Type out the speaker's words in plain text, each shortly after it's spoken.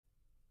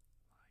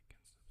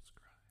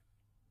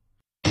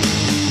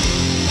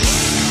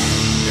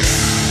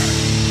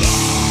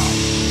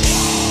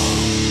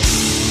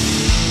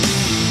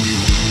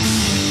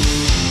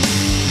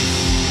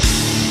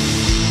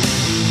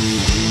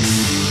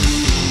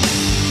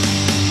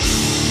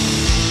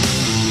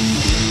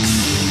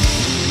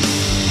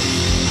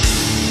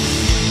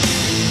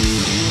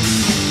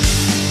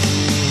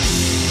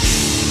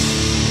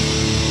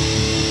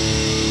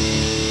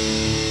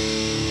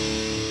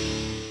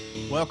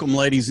Welcome,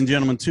 ladies and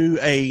gentlemen, to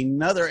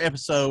another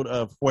episode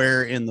of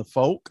Where in the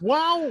Folk.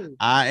 Wow.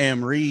 I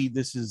am Reed.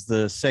 This is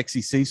the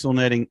sexy Cecil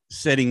netting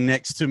sitting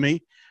next to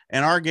me.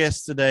 And our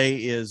guest today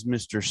is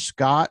Mr.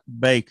 Scott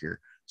Baker.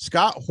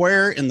 Scott,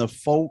 where in the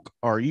folk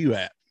are you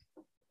at?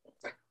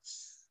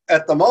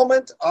 At the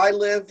moment, I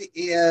live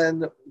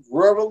in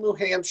rural New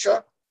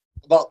Hampshire,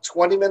 about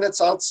 20 minutes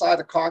outside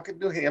of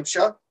Concord, New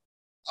Hampshire.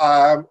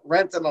 I'm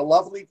renting a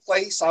lovely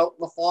place out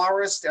in the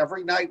forest.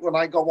 Every night when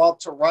I go out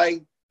to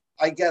write,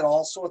 I get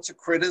all sorts of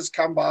critters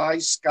come by,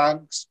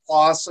 skunks,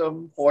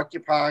 possum,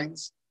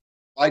 porcupines.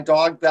 My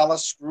dog Bella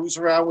screws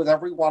around with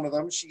every one of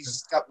them.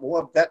 She's got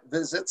more vet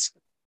visits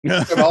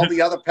than all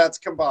the other pets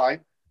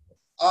combined.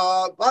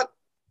 But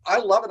I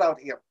love it out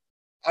here.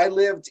 I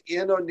lived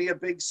in or near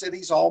big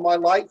cities all my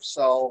life.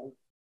 So,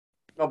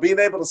 being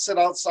able to sit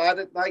outside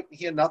at night and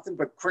hear nothing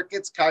but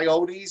crickets,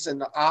 coyotes,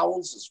 and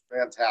owls is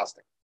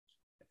fantastic.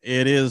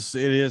 It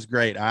is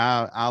great.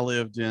 I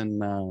lived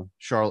in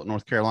Charlotte,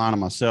 North Carolina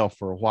myself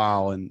for a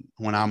while. And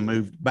when I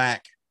moved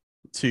back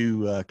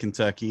to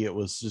Kentucky, it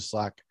was just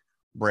like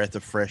a breath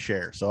of fresh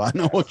air. So I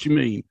know what you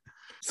mean.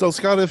 So,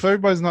 Scott, if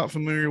everybody's not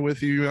familiar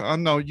with you, I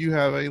know you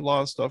have a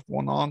lot of stuff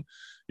going on.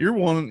 You're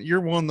one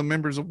of the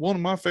members of one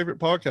of my favorite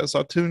podcasts.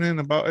 I tune in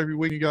about every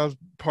week. You guys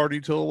party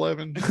till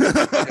 11.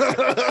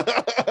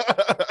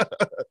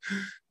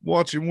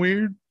 Watching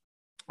Weird.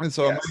 It's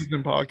an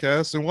amazing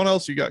podcast. And what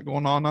else you got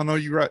going on? I know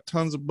you write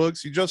tons of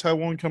books. You just had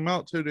one come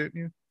out too, didn't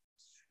you?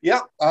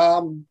 Yeah.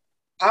 I'm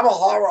a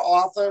horror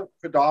author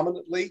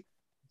predominantly.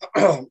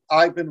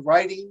 I've been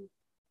writing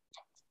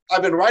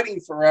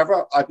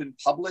forever. I've been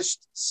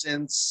published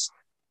since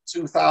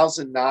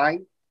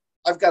 2009.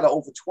 I've got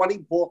over 20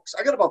 books.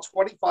 I got about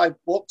 25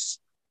 books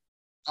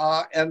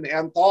and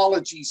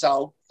anthologies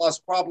out, plus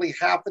probably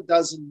half a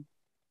dozen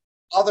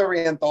other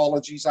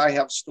anthologies I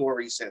have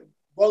stories in.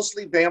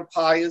 Mostly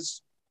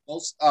vampires,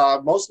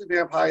 mostly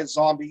vampires,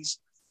 zombies.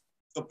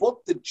 The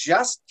book that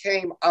just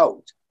came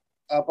out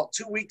about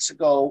 2 weeks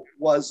ago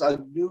was a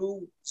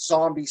new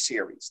zombie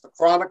series, The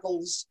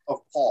Chronicles of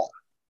Paul,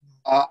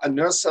 a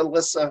Nurse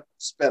Alyssa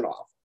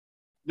spinoff.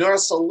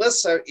 Nurse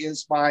Alyssa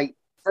is my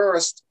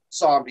first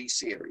zombie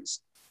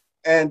series.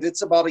 And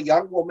it's about a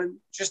young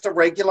woman, just a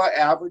regular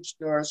average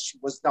nurse. She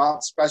was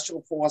not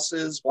special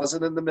forces,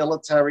 wasn't in the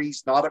military,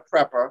 not a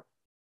prepper.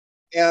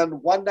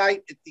 And one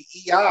night at the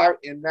ER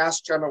in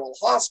Mass General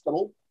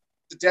Hospital,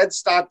 the dead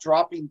start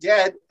dropping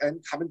dead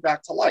and coming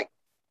back to life.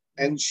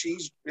 And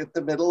she's at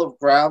the middle of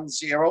ground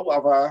zero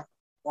of a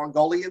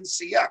Mongolian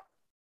CF.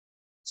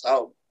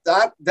 So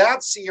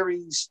that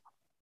series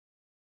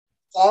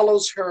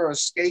follows her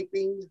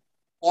escaping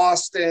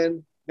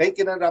Boston,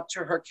 making it up to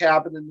her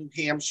cabin in New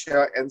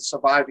Hampshire and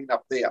surviving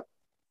up there.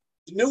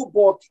 The new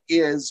book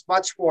is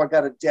much more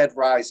got a Dead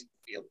Rising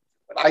feeling,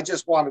 but I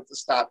just wanted to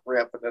start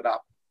ramping it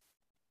up.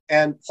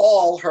 And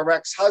Paul, her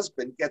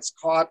ex-husband, gets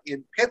caught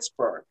in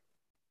Pittsburgh.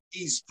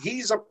 He's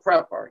a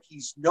prepper.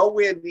 He's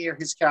nowhere near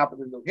his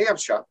cabin in New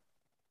Hampshire.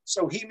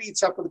 So he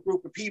meets up with a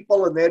group of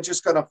people, and they're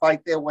just going to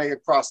fight their way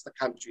across the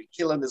country,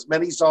 killing as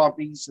many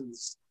zombies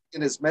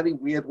in as many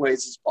weird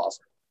ways as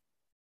possible.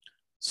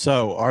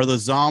 So are the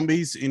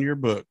zombies in your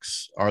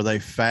books, are they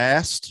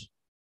fast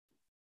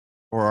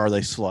or are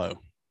they slow?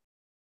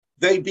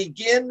 They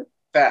begin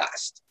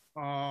fast.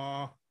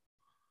 And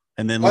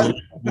then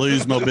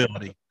lose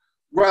mobility.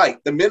 Right.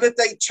 The minute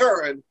they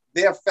turn,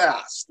 they're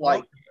fast.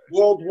 Like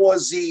World War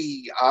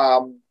Z,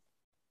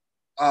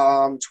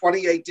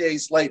 28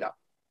 days later.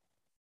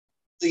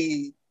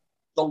 The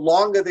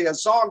longer they're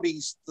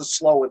zombies, the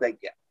slower they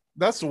get.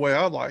 That's the way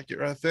I like it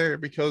right there,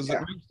 because it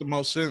makes the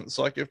most sense.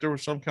 Like if there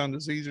was some kind of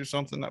disease or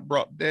something that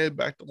brought dead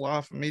back to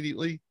life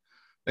immediately,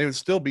 they would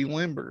still be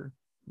limber.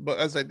 But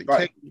as they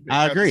decay,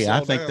 I agree.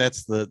 I think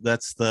that's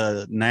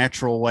the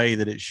natural way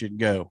that it should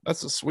go.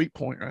 That's a sweet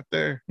point right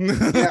there.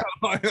 Yeah.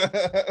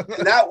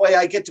 And that way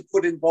I get to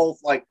put in both,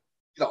 like,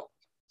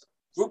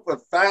 group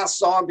of fast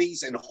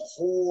zombies and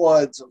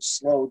hordes of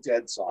slow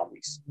dead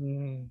zombies.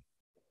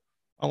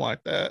 I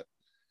like that.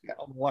 Yeah.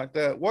 I like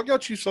that. What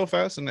got you so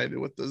fascinated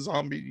with the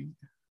zombie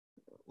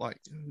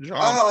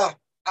genre?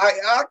 I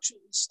actually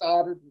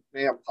started with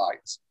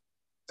vampires.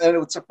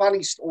 And it's a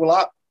funny story.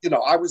 Well,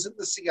 I was in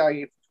the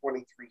CIA for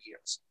 23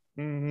 years.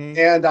 Mm-hmm.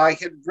 And I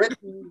had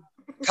written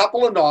a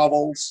couple of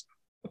novels.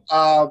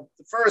 The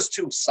first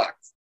two sucked.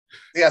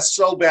 They're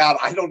so bad,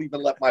 I don't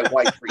even let my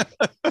wife read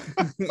them.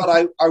 But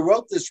I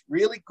wrote this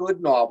really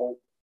good novel.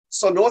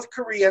 So North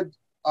Korea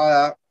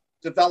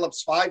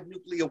develops 5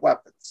 nuclear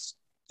weapons.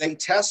 They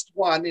test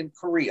one in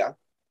Korea,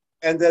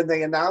 and then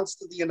they announce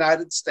to the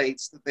United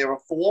States that there are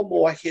 4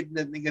 more hidden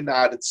in the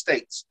United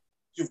States.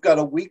 You've got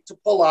a week to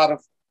pull out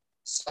of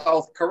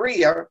South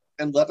Korea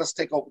and let us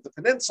take over the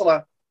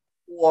peninsula,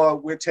 or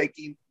we're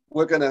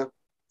going to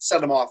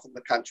set them off in the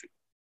country.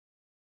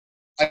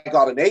 I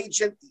got an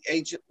agent. The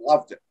agent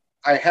loved it.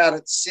 I had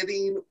it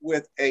sitting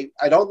with I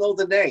don't know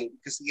the name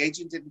because the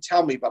agent didn't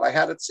tell me, but I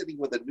had it sitting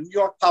with a New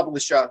York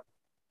publisher,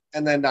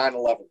 and then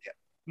 9/11 hit.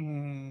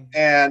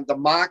 And the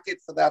market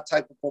for that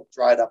type of book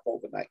dried up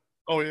overnight.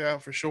 Oh, yeah,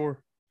 for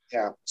sure.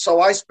 Yeah. So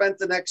I spent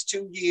the next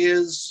 2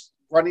 years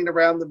running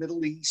around the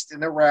Middle East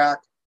in Iraq,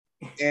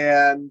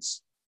 and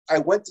I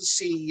went to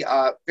see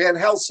Van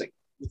Helsing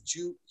with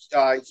Hugh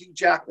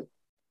Jackman.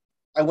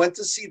 I went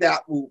to see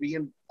that movie,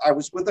 and I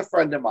was with a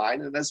friend of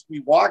mine. And as we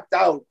walked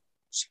out,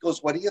 she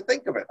goes, "What do you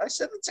think of it?" I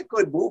said, "It's a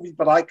good movie,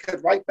 but I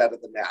could write better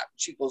than that."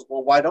 She goes,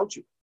 "Well, why don't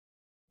you?"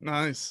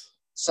 Nice.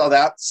 So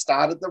that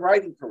started the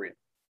writing career.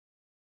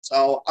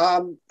 So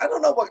I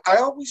don't know what I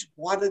always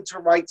wanted to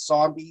write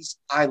zombies.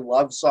 I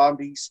love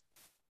zombies.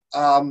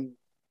 Um,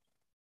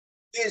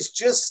 there's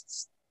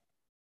just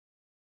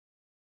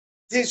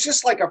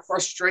like a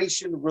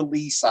frustration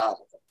release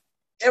out of it.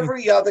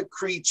 Every other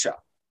creature,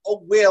 a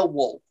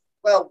werewolf,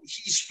 well,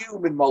 he's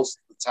human most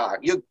of the time.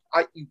 You're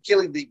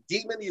killing the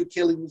demon, you're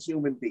killing the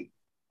human being.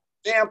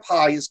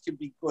 Vampires can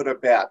be good or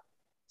bad.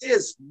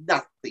 There's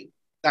nothing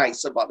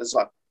nice about a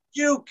zombie.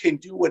 You can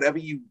do whatever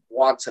you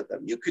want to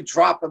them. You could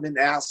drop them in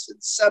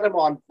acid, set them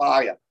on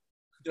fire,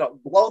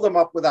 blow them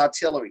up with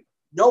artillery.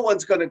 No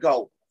one's going to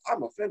go,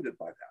 "I'm offended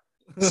by that."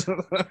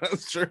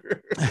 That's true.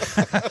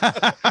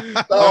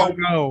 So,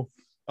 no.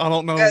 I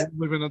don't know.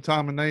 We live in a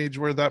time and age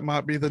where that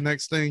might be the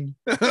next thing.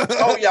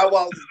 oh yeah,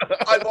 well,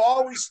 I've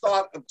always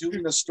thought of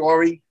doing a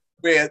story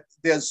where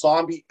there's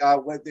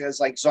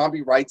like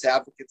zombie rights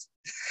advocates.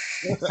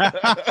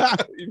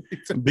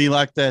 Be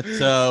like that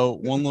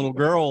one little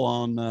girl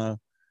on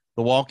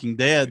The Walking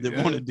Dead that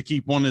wanted to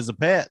keep one as a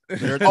pet.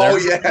 Oh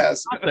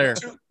yes, there.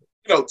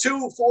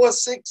 2, 4,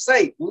 6,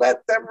 8.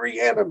 Let them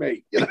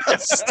reanimate.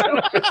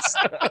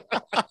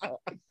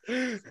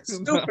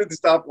 Stupid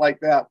stuff like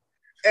that.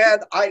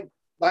 And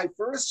my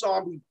first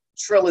zombie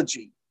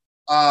trilogy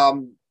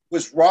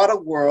was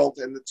Rotted World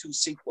and the 2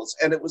 sequels,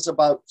 and it was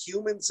about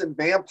humans and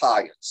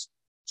vampires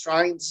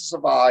trying to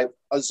survive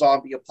a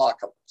zombie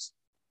apocalypse.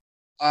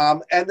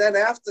 And then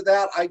after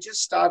that, I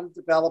just started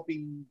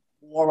developing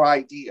more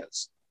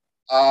ideas.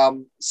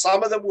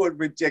 Some of them were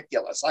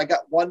ridiculous. I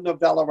got one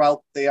novella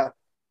out there,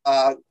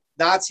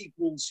 Nazi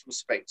Ghouls from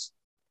Space.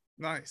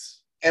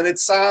 Nice. And it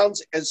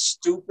sounds as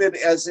stupid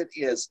as it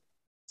is.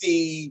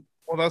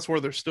 Well, that's where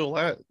they're still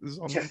at.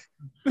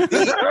 At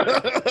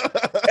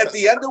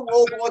the end of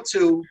World War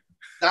II,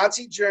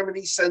 Nazi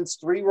Germany sends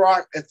 3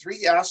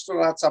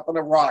 astronauts up in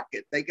a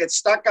rocket. They get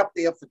stuck up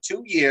there for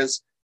 2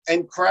 years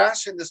and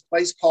crash in this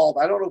place called,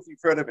 I don't know if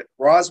you've heard of it,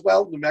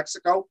 Roswell, New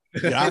Mexico,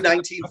 in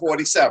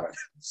 1947.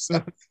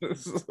 So,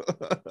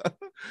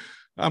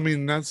 I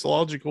mean, that's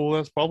logical.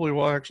 That's probably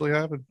what actually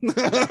happened. And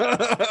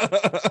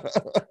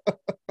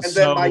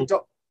then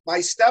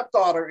my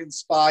stepdaughter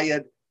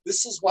inspired,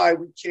 this is why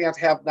we can't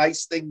have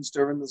nice things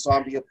during the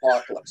zombie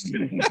apocalypse.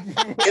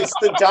 It's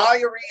the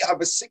diary of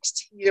a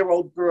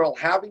 16-year-old girl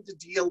having to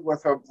deal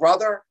with her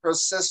brother, her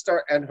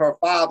sister, and her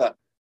father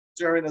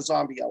during a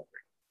zombie outbreak.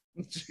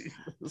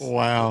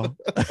 Wow.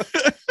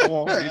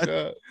 Oh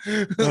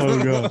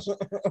gosh.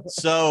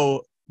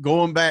 So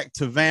going back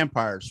to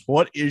vampires,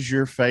 what is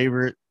your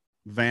favorite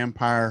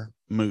vampire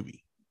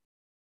movie?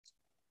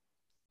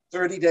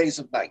 30 Days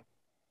of Night.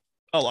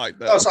 I like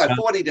that. Oh, sorry,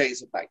 40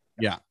 Days of Night.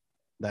 Yeah,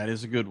 that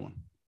is a good one.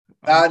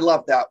 I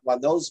love that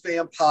one. Those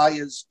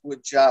vampires were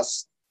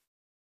just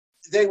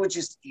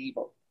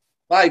evil.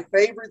 My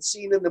favorite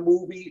scene in the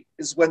movie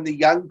is when the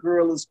young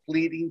girl is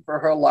pleading for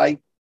her life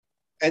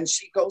and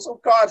she goes,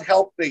 "Oh God,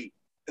 help me."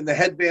 And the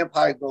head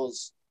vampire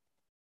goes,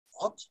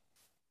 "What?"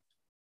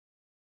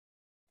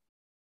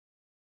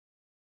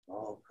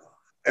 Oh God.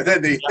 And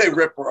then they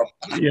rip her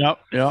apart.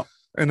 Yep.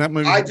 And that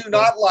movie. I do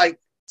not like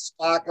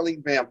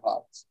sparkling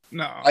vampires.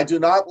 No. I do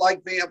not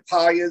like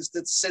vampires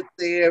that sit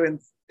there in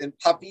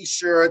puffy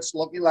shirts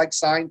looking like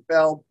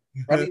Seinfeld,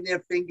 running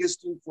their fingers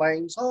through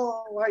flames.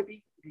 Oh, I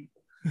beat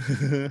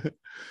people.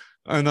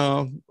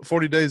 And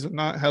 40 Days of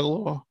Night had a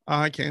little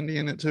eye candy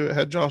in it too. It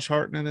had Josh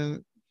Hartnett in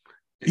it.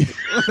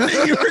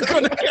 You were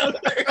going to go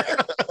there.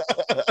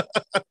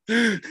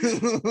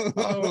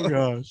 Oh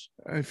gosh.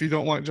 If you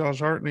don't like Josh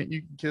Hartnett,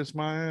 you can kiss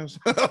my ass.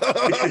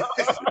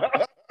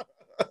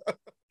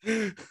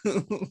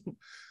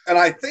 And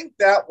I think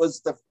that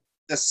was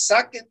the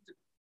second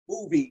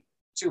movie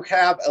to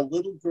have a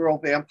little girl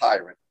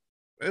vampire in it.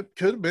 It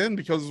could have been,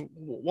 because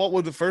what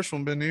would the first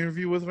one been? The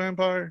Interview with a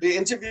Vampire? The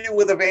Interview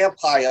with a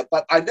Vampire,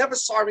 but I never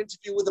saw an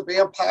Interview with a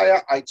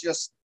Vampire. I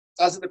just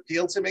doesn't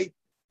appeal to me.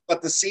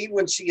 But the scene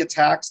when she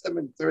attacks them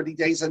in 30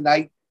 Days a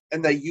Night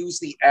and they use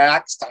the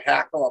axe to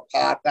hack her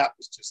apart, that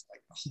was just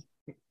like,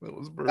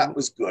 that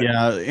was good.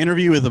 Yeah,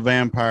 Interview with a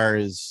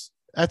Vampire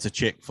that's a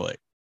chick flick.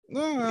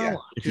 No, Yeah.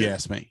 If you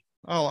ask me.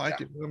 I like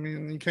it. I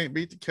mean, you can't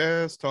beat the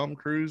cast. Tom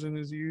Cruise in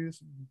his youth,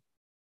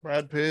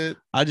 Brad Pitt.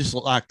 I just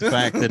like the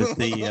fact that at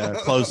the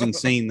closing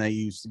scene they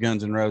used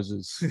Guns N'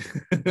 Roses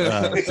for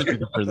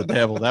the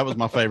devil. That was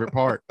my favorite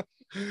part.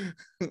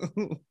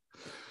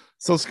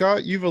 So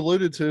Scott, you've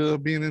alluded to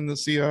being in the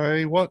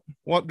CIA. What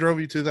drove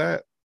you to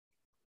that?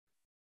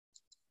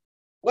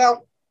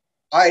 Well,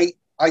 I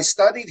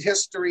studied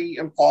history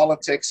and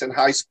politics in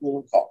high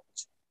school and college.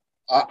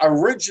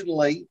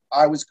 Originally,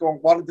 I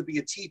wanted to be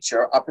a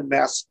teacher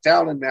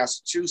down in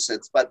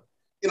Massachusetts, but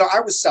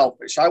I was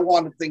selfish. I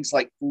wanted things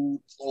like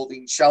food,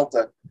 clothing,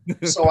 shelter.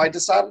 So I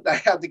decided I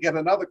had to get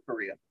another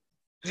career.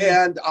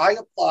 And I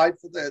applied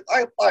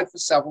for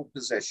several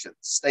positions.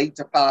 State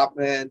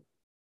Department,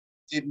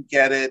 didn't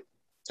get it.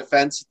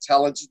 Defense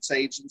Intelligence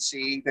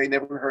Agency, they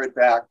never heard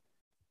back.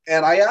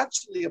 And I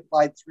actually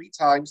applied 3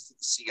 times to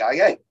the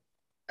CIA.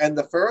 And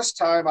the first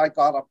time I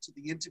got up to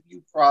the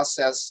interview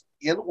process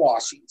in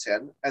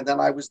Washington, and then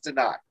I was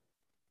denied.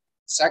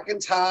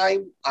 Second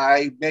time,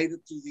 I made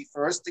it through the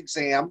first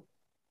exam.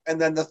 And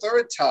then the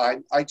third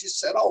time, I just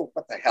said, oh,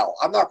 what the hell?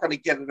 I'm not going to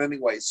get it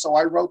anyway. So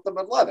I wrote them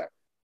a letter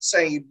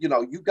saying,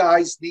 you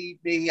guys need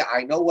me.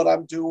 I know what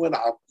I'm doing.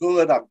 I'm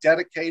good. I'm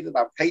dedicated.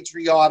 I'm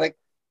patriotic.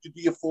 You'd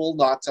be a fool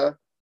not to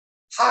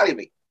hire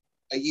me.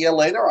 A year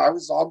later, I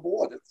was on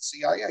board at the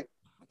CIA.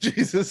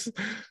 Jesus.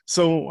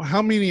 So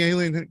how many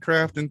alien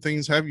craft and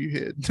things have you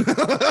hid?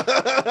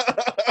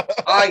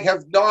 I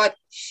have not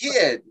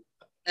hid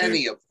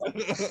any of them.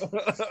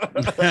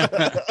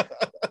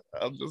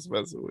 I'm just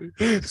messing with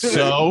you.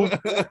 So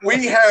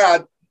we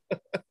had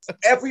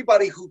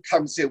everybody who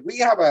comes in. We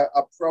have a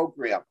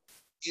program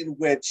in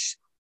which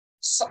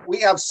we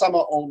have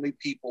summer only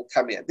people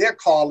come in. They're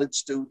college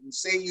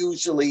students. They're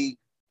usually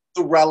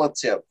the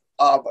relative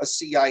of a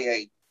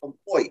CIA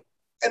employee.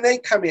 And they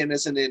come in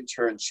as an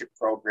internship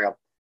program.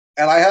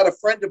 And I had a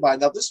friend of mine.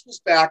 Now, this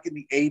was back in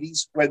the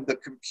 80s when the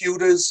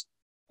computers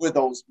were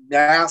those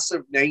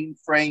massive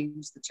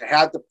mainframes that you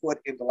had to put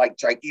into like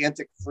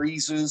gigantic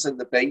freezers in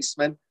the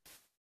basement.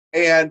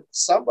 And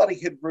somebody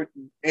had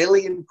written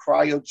alien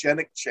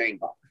cryogenic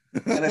chamber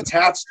and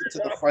attached it to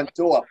the front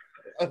door.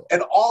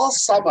 And all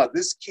summer,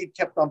 this kid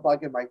kept on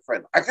bugging my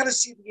friend. I got to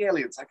see the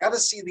aliens. I got to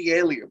see the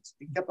aliens.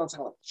 He kept on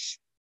telling me, shh,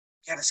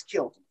 get us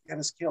killed. Get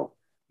us killed.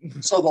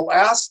 So the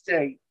last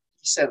day, he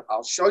said,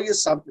 I'll show you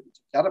something. You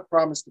got to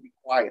promise to be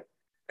quiet.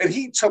 And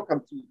he took him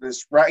through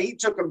this, right? He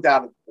took him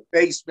down into the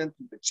basement,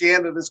 through the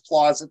janitor's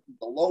closet, through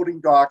the loading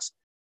docks,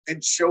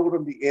 and showed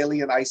him the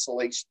alien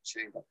isolation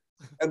chamber.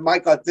 And my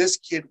God, this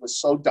kid was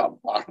so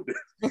dumbfounded.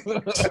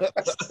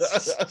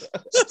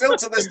 Still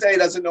to this day,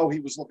 doesn't know he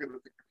was looking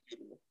at the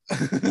computer.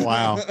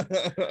 Wow.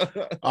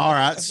 All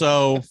right.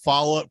 So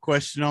follow-up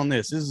question on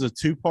this. This is a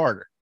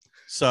 2-parter.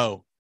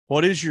 So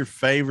what is your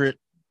favorite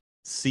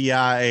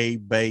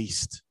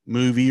CIA-based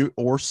movie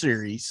or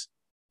series,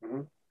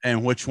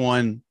 and which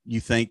one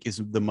you think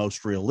is the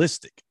most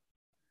realistic?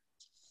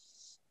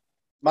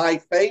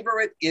 My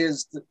favorite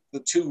is the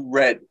 2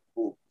 Red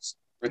movies.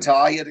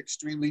 Retired,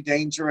 Extremely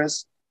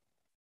Dangerous.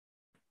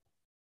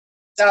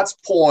 That's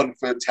porn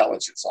for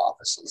intelligence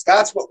officers.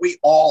 That's what we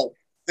all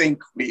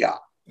think we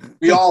are.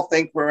 We all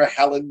think we're a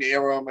Helen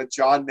Mirren, a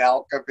John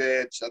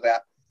Malkovich, or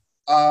that.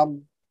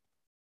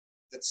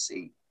 Let's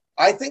see.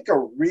 I think a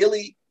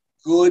really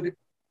good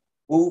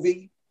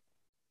movie,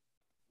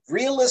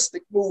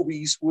 realistic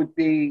movies would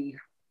be,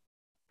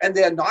 and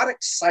they're not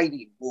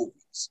exciting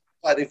movies,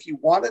 but if you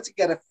wanted to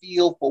get a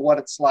feel for what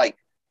it's like,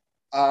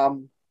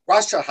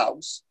 Russia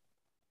House,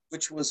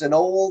 which was an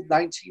old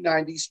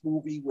 1990s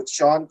movie with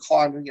Sean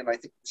Connery and I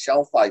think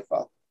Michelle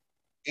Pfeiffer.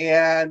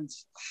 And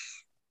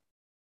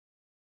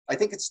I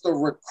think it's The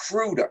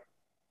Recruiter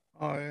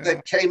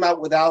that came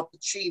out with Al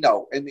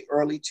Pacino in the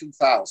early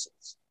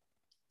 2000s.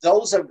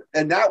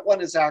 And that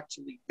one is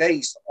actually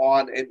based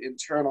on an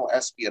internal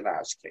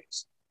espionage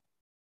case.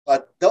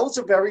 But those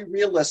are very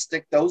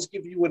realistic. Those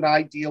give you an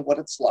idea what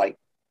it's like.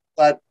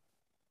 But,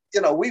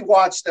 we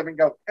watch them and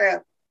go,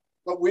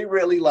 what we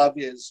really love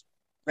is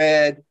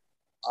Red,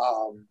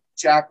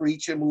 Jack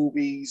Reacher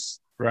movies.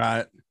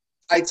 Right.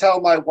 I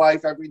tell my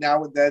wife every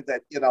now and then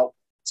that, to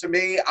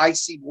me, I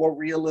see more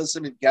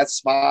realism in Get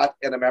Smart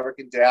and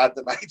American Dad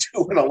than I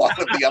do in a lot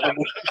of the other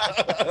movies.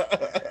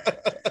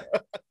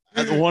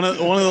 One of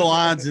the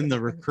lines in The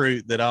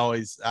Recruit that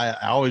I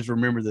always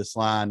remember this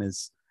line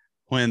is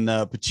when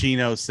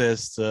Pacino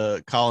says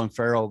to Colin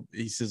Farrell,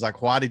 he says,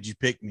 like, why did you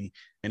pick me?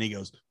 And he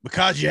goes,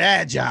 because you're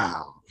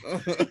agile.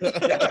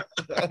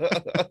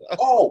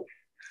 Oh,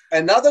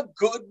 another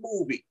good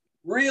movie,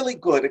 really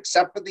good,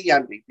 except for the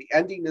ending. The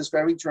ending is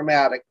very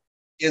dramatic,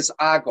 is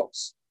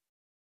Argos,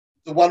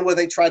 the one where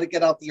they try to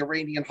get out the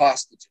Iranian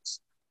hostages.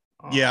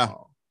 Yeah.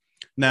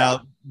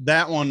 Now,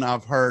 that one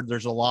I've heard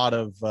there's a lot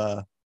of,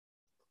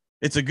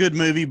 it's a good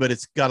movie, but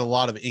it's got a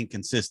lot of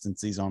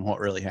inconsistencies on what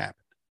really happened.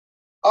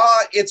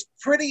 It's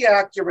pretty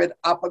accurate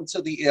up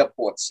until the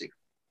airport scene.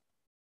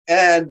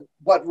 And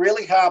what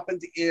really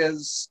happened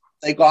is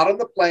they got on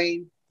the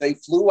plane, they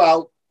flew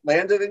out,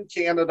 landed in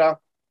Canada,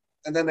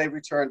 and then they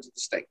returned to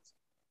the States.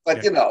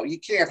 But, you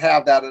can't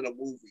have that in a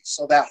movie.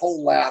 So that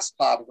whole last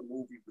part of the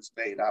movie was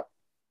made up.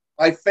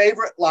 My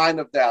favorite line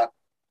of that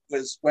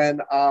was when,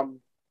 the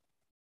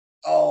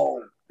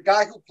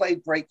guy who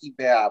played Breaking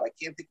Bad, I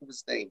can't think of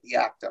his name, the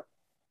actor.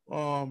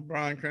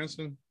 Bryan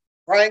Cranston.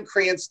 Bryan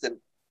Cranston.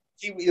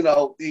 He,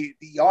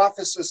 the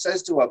officer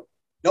says to him,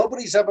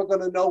 nobody's ever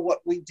going to know what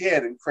we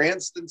did. And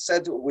Cranston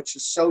said to him, which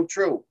is so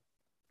true,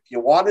 if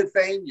you wanted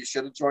fame, you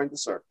should have joined the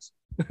service.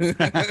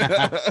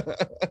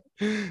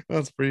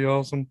 That's pretty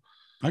awesome.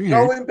 I can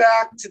hear you. Going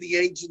back to the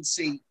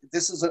agency,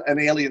 this is an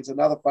alien's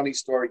another funny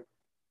story.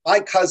 My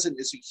cousin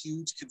is a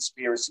huge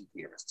conspiracy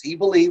theorist. He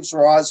believes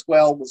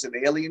Roswell was an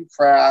alien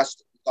crash,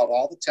 got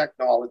all the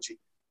technology.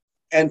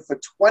 And for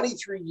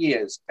 23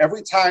 years,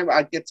 every time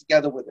I'd get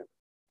together with him,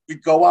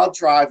 we'd go out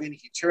driving,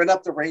 he'd turn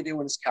up the radio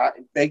in his car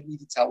and beg me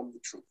to tell him the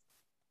truth.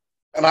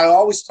 And I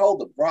always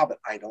told him, Robert,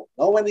 I don't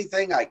know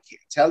anything. I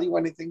can't tell you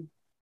anything.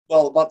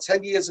 Well, about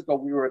 10 years ago,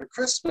 we were at a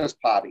Christmas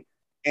party,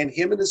 and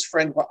him and his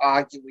friend were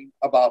arguing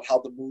about how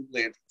the moon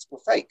landings were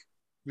fake.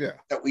 Yeah.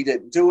 That we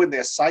didn't do, and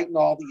they're citing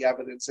all the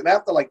evidence. And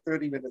after like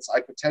 30 minutes,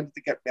 I pretended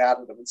to get mad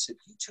at them and said,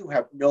 you two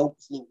have no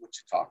clue what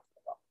you're talking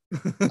about.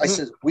 I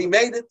said, we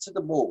made it to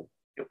the moon.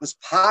 It was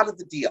part of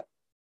the deal.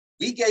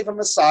 We gave them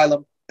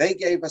asylum. They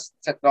gave us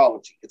the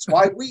technology. It's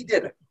why we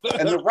did it.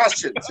 And the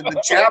Russians and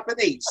the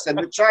Japanese and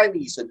the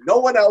Chinese, and no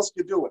one else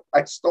could do it.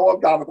 I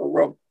stormed out of the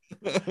room.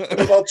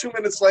 And about 2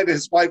 minutes later,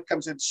 his wife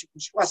comes in. She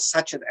was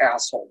such an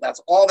asshole.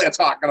 That's all they're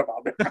talking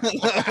about.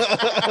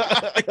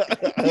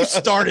 You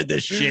started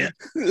this shit.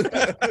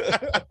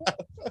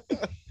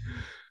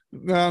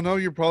 Now, I know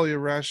you're probably a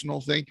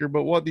rational thinker,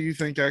 but what do you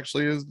think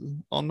actually is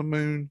on the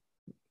moon?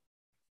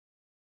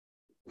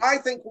 I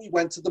think we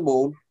went to the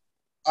moon.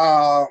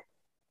 And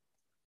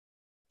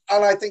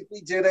I think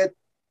we did it.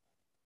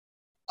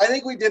 I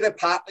think we did it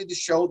partly to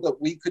show that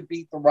we could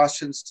beat the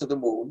Russians to the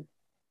moon.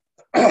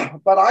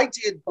 But I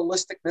did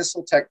ballistic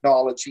missile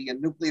technology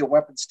and nuclear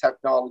weapons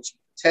technology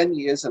for 10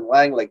 years in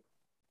Langley.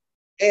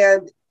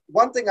 And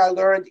one thing I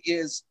learned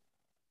is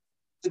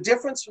the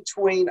difference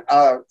between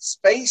a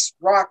space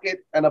rocket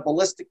and a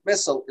ballistic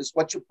missile is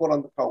what you put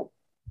on the cone.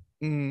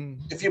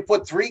 If you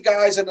put 3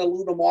 guys in a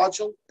lunar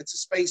module, it's a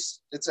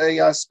space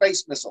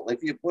missile.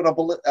 If you put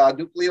a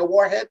nuclear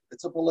warhead,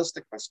 it's a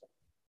ballistic missile.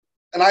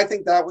 And I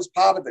think that was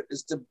part of it,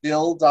 is to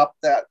build up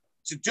that,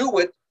 to do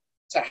it,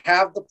 to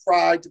have the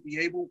pride to be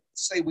able to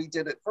say we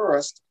did it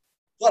first.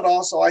 But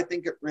also, I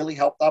think it really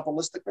helped our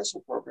ballistic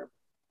missile program.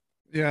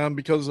 Yeah,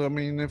 because I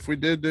mean, if we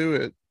did do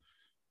it,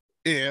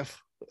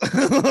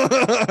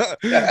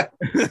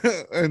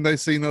 and they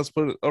seen us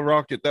put a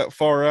rocket that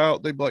far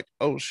out, they'd be like,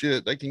 oh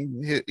shit, they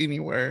can hit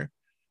anywhere.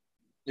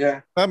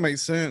 Yeah, that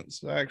makes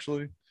sense.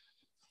 Actually,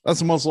 that's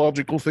the most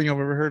logical thing I've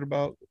ever heard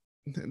about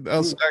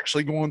us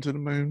actually going to the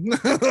moon.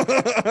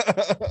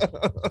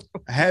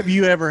 Have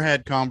you ever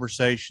had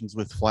conversations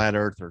with flat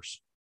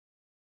earthers?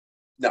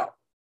 No.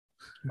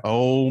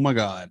 Oh my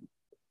God.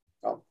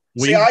 No.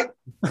 See, I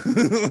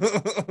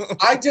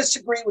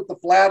disagree with the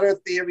flat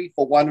earth theory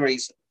for one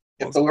reason.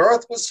 If the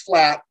earth was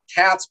flat,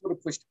 cats would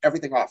have pushed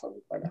everything off of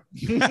it by now.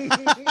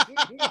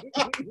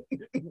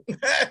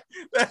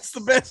 That's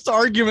the best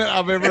argument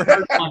I've ever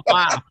heard in my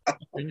life.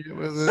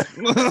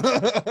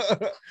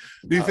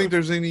 Do you think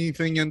there's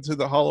anything into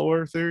the hollow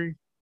earth theory?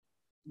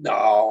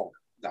 No.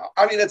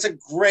 I mean, it's a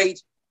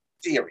great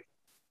theory,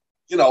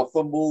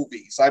 for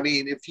movies. I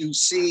mean, if you've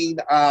seen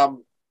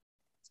Iron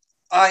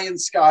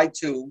Sky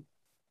 2,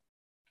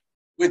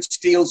 which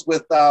deals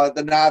with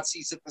the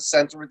Nazis at the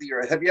center of the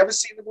earth. Have you ever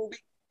seen the movie?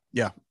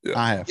 Yeah,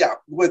 I have. Yeah,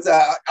 with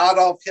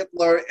Adolf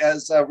Hitler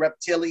as a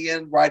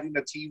reptilian riding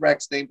a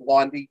T-Rex named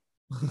Blondie.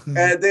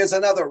 And there's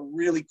another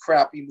really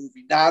crappy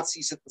movie,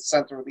 Nazis at the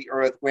Center of the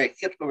Earth, where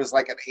Hitler is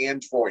like an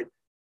android.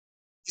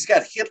 He's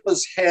got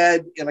Hitler's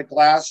head in a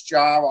glass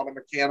jar on a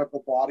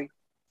mechanical body.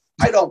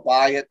 I don't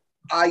buy it.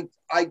 I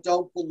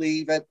don't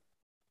believe it.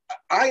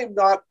 I am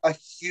not a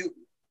huge,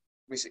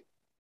 let me see.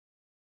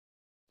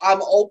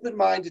 I'm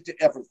open-minded to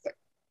everything.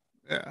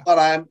 Yeah. But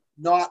I'm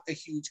not a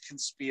huge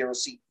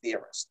conspiracy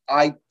theorist.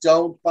 I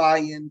don't buy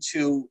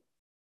into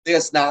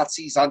there's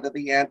Nazis under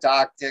the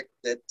Antarctic,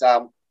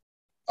 that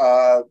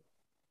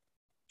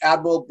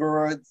Admiral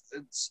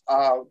Byrd's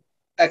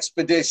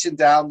expedition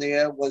down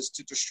there was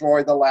to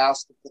destroy the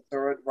last of the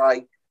Third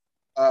Reich.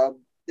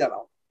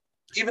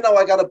 Even though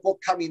I got a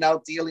book coming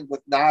out dealing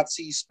with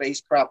Nazi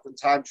spacecraft and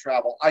time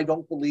travel, I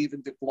don't believe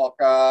in the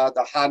Glocke,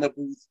 the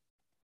Hannebuth,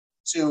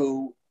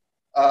 to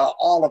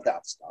all of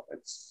that stuff.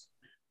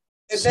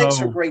 It makes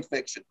for great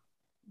fiction.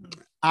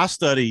 I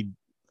studied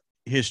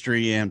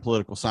history and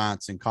political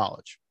science in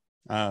college.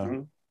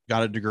 Got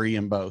a degree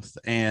in both.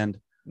 And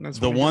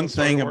the one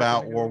thing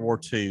about World War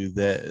II,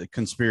 the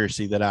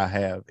conspiracy that I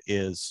have,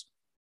 is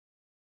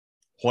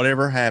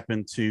whatever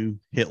happened to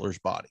Hitler's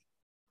body.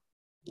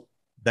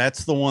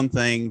 That's the one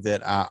thing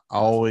that I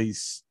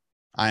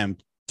am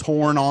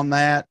torn on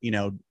that.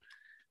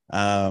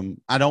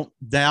 I don't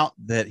doubt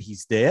that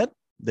he's dead,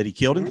 that he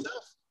killed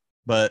himself,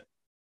 but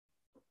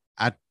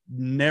I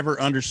never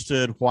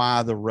understood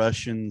why the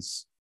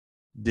Russians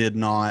did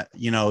not,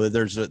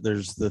 there's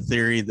the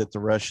theory that the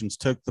Russians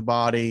took the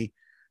body,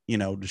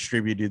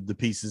 distributed the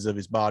pieces of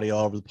his body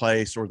all over the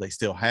place, or they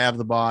still have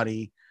the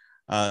body,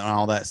 and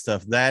all that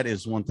stuff. That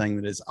is one thing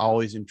that has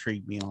always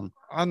intrigued me on.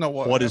 I know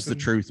what is the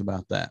truth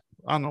about that.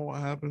 I know what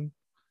happened.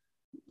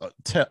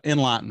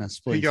 Enlighten us,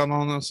 please. He got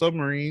on a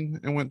submarine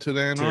and went to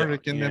the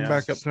Antarctic and then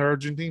back up to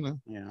Argentina.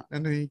 Yeah.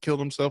 And then he killed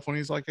himself when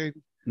he's like 80.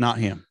 Not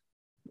him.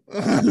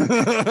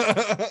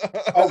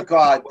 Oh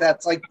God,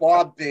 that's like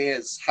Bob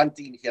Bears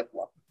hunting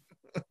Hitler.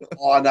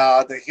 on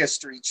the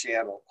History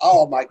Channel.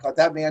 Oh my God,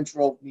 that man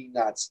drove me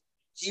nuts.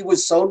 He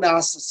was so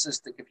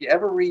narcissistic. If you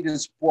ever read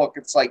his book,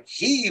 it's like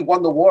he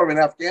won the war in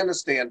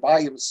Afghanistan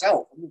by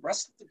himself, and the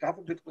rest of the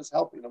government was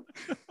helping him.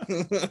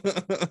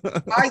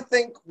 I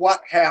think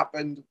what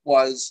happened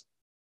was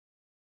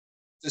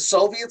the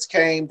Soviets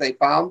came, they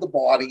found the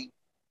body,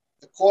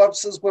 the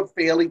corpses were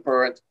fairly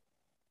burnt.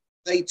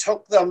 They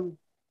took them,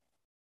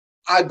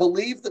 I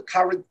believe the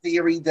current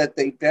theory that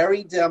they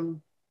buried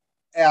them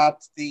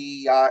at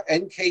the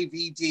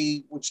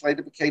NKVD, which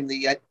later became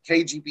the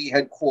KGB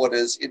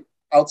headquarters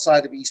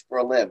outside of East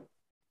Berlin.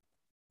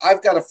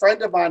 I've got a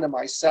friend of mine and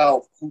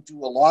myself who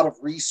do a lot of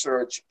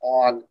research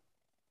on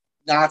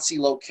Nazi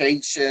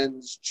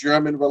locations,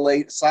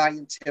 German-related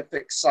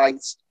scientific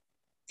sites,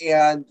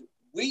 and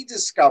we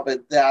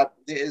discovered that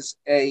there's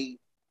a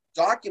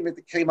document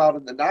that came out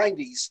in the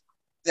 90s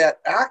that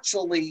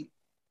actually,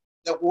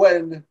 that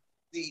when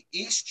the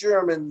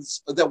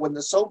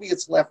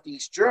Soviets left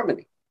East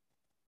Germany,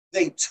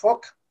 they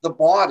took the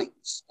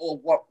bodies, or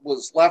what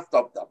was left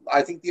of them.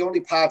 I think the only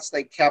parts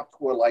they kept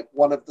were like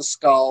one of the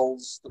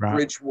skulls, the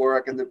bridge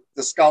work, and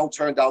the skull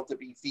turned out to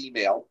be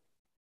female,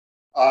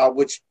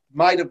 which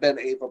might have been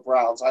Ava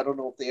Braun's. I don't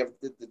know if they ever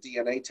did the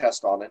DNA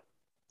test on it.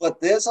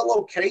 But there's a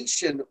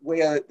location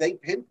where they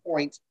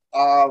pinpoint,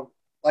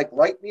 like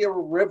right near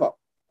a river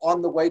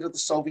on the way to the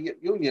Soviet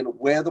Union,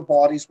 where the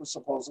bodies were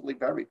supposedly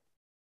buried.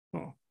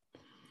 Oh.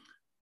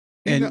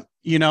 And,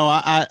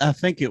 I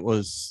think it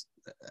was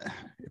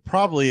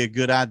probably a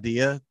good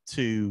idea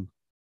to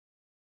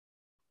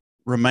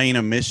remain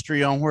a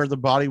mystery on where the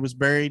body was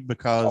buried,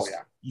 because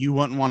you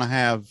wouldn't want to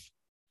have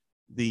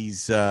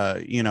these,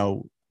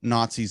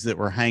 Nazis that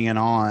were hanging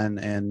on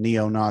and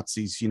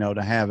neo-Nazis,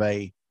 to have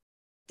a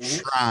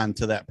shrine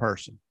to that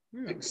person.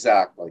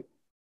 Exactly.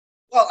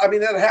 Well, I mean,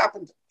 that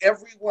happened.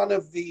 Every one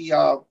of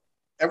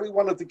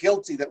the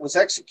guilty that was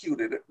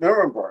executed at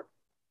Nuremberg,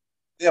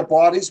 their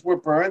bodies were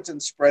burnt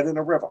and spread in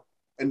a river,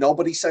 and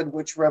nobody said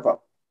which river.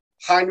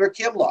 Heinrich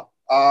Himmler,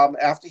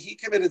 after he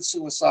committed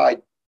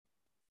suicide,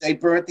 they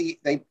burnt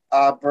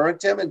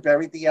him and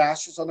buried the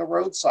ashes on the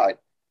roadside.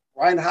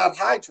 Reinhard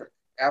Heydrich,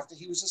 after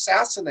he was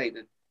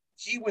assassinated,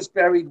 he was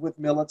buried with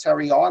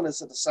military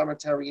honors at a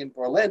cemetery in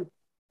Berlin.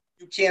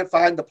 You can't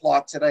find the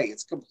plot today.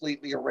 It's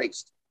completely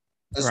erased,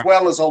 as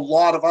well as a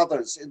lot of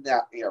others in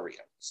that area.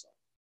 So.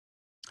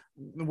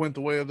 Went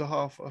the way of the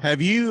Hoffa.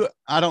 Have you,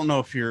 I don't know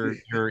if you're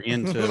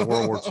into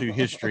World War II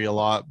history a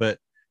lot, but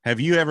have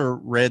you ever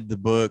read the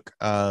book,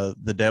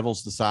 The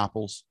Devil's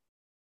Disciples?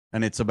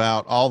 And it's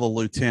about all the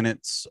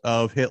lieutenants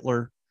of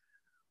Hitler.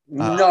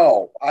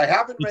 No, I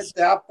haven't read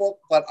that book,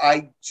 but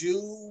I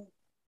do.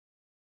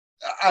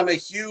 I'm a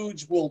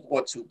huge World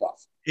War II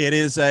buff. It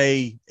is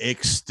a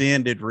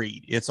extended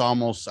read. It's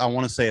almost, I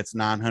want to say it's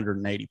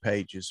 980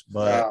 pages,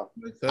 but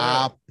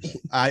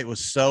it was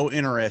so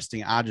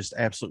interesting. I just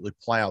absolutely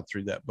plowed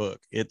through that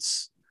book.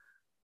 It's,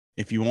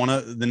 if you want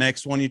to, the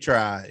next one you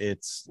try,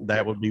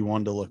 that would be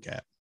one to look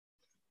at.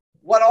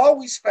 What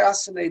always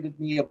fascinated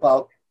me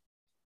about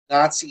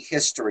Nazi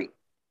history,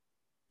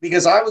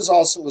 because I was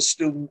also a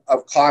student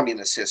of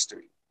communist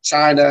history,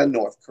 China,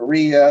 North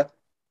Korea,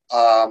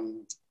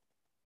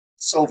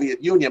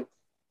 Soviet Union.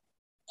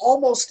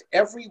 Almost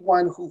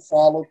everyone who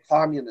followed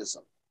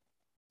communism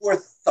were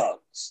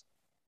thugs.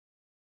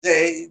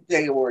 They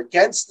were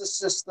against the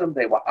system.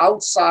 They were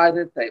outside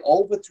it. They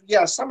overthrew.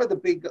 Yeah, some of the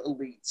big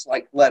elites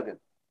like Lenin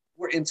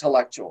were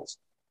intellectuals,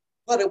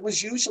 but it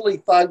was usually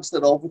thugs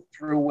that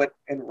overthrew it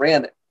and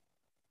ran it.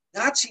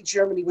 Nazi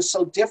Germany was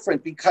so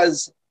different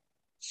because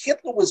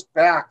Hitler was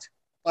backed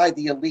by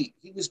the elite.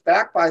 He was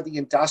backed by the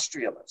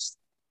industrialists.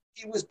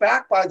 He was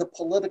backed by the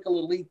political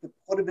elite that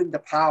put him into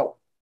power.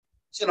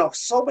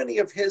 So many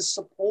of his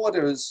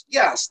supporters,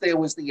 yes, there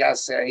was the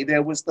SA,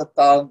 there was the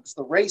thugs,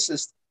 the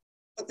racists,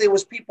 but there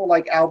was people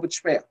like Albert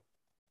Speer.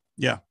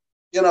 Yeah.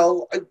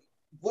 A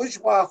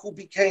bourgeois who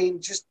became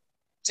just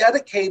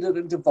dedicated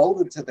and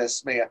devoted to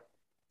this man.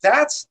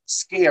 That's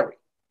scary.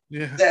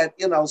 Yeah. That,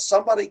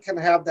 somebody can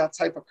have that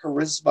type of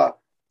charisma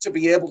to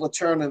be able to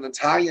turn an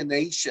entire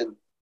nation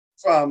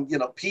from,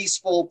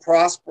 peaceful,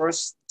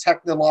 prosperous,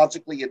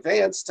 technologically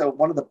advanced to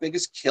one of the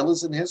biggest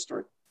killers in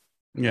history.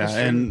 Yeah.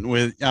 And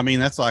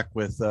that's like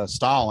with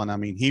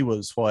Stalin. He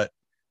was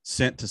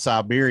sent to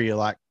Siberia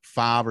like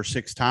 5 or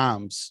 6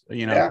 times,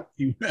 and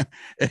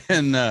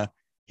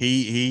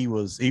he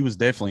was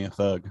definitely a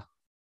thug.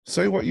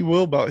 Say what you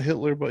will about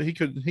Hitler, but he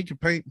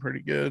could paint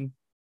pretty good.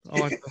 I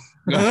like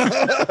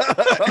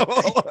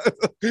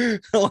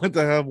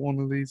to have one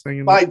of these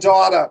things. My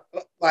daughter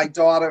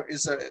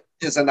is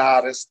an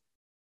artist,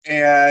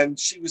 and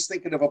she was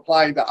thinking of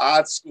applying to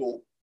art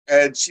school,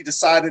 and she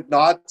decided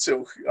not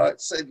to. I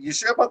said, "You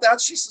sure about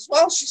that?" She says,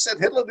 "Well," she said,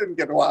 "Hitler didn't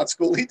get to art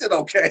school. He did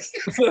okay."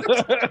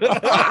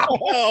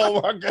 Oh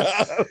my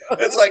God!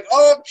 It's like,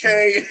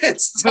 okay,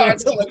 it's time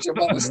to let your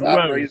mother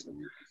stop raising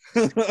you.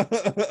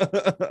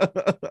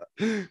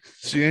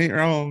 She ain't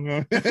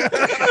wrong.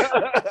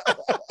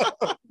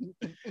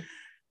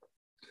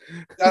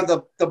 Now,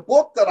 the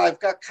book that I've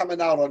got coming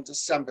out on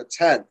December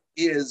 10th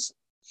is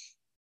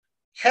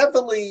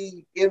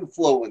heavily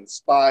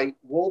influenced by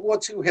World War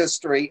II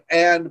history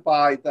and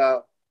by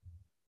the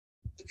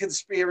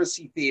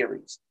conspiracy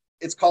theories.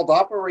 It's called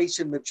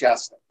Operation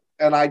Majestic.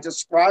 And I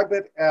describe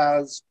it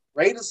as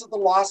Raiders of the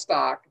Lost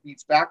Ark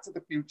meets Back to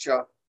the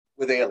Future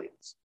with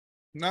aliens.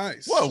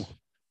 Nice. Whoa.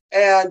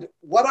 And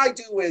what I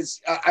do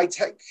is I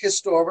take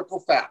historical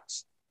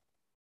facts.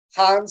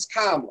 Hans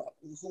Kammler,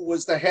 who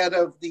was the head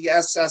of the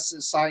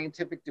SS's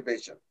scientific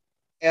division,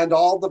 and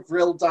all the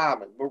Vril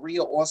Damen,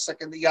 Maria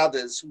Orsic and the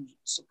others who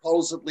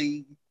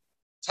supposedly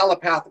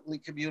telepathically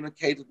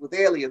communicated with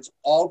aliens,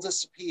 all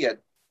disappeared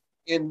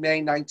in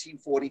May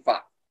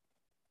 1945.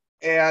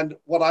 And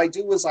what I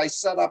do is I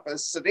set up a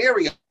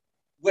scenario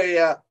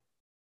where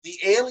the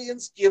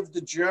aliens give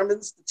the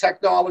Germans the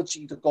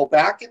technology to go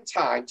back in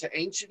time to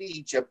ancient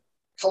Egypt,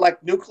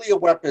 collect nuclear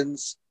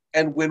weapons,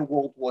 and win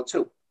World War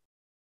II.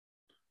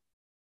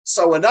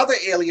 So another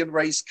alien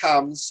race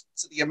comes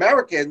to the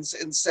Americans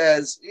and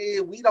says,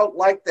 we don't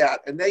like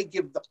that. And they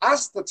give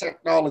us the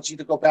technology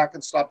to go back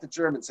and stop the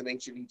Germans in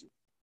ancient Egypt.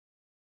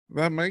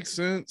 That makes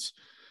sense.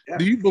 Yeah.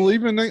 Do you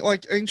believe in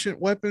like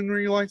ancient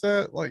weaponry like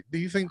that? Like, do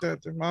you think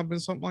that there might have been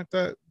something like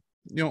that?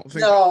 You don't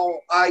think? No,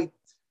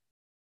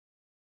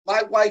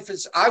 my wife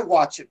is, I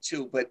watch it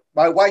too, but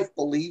my wife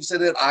believes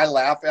in it. I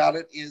laugh at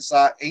it, is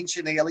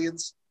Ancient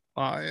Aliens.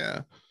 Oh,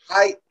 yeah.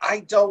 I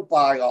don't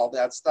buy all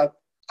that stuff.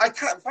 I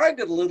find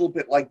it a little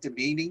bit like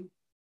demeaning.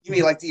 You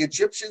mean like the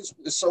Egyptians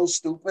were so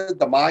stupid,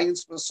 the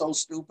Mayans were so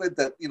stupid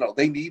that, you know,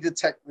 they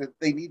needed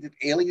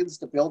aliens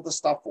to build the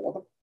stuff for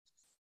them?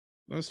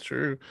 That's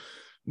true.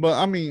 But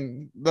I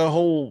mean, the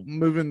whole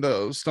moving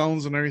the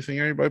stones and everything,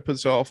 everybody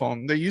puts it off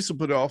on. They used to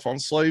put it off on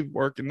slave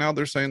work, and now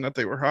they're saying that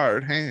they were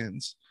hired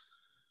hands.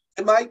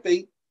 It might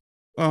be.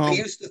 They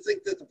used to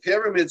think that the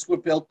pyramids were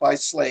built by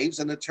slaves,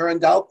 and it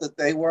turned out that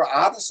they were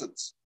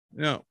artisans.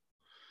 Yeah.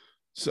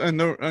 So,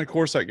 and of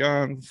course, that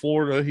guy in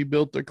Florida, he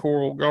built the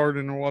coral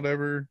garden or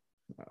whatever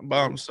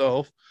by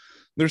himself.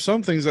 There's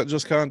some things that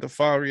just kind of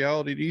defy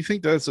reality. Do you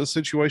think that's a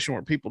situation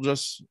where people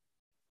just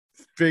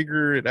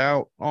figure it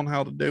out on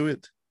how to do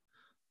it?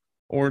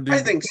 Or do I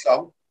think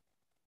so.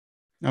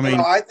 I mean,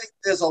 I think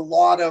there's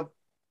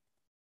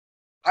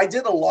I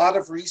did a lot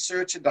of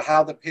research into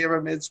how the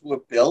pyramids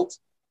were built.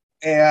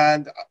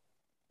 And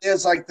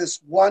there's like this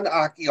one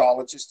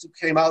archaeologist who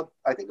came out,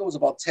 I think it was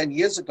about 10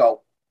 years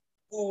ago,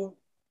 who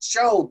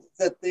showed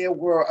that there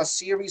were a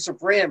series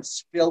of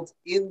ramps built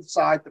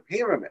inside the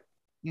pyramid.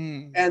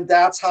 And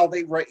that's how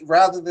they,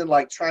 rather than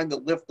like trying to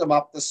lift them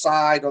up the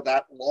side or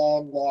that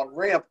long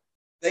ramp,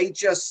 they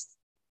just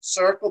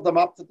circled them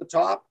up to the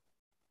top,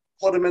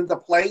 put them into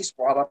place,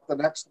 brought up the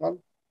next one.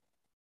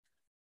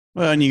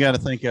 well, and you got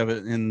to think of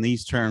it in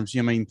these terms.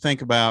 I mean,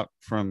 think about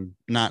from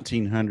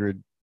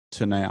 1900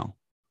 to now.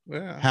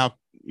 Yeah. How,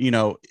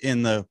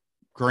 in the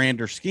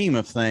grander scheme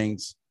of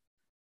things,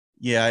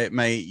 yeah,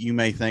 you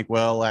may think,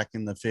 well, like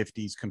in the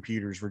 50s,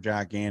 computers were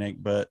gigantic,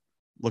 but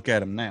look at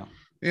them now.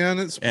 Yeah,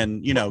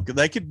 and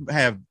they could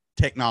have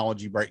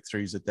technology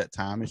breakthroughs at that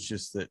time. It's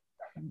just that.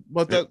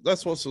 But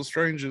that's what's so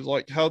strange is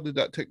like, how did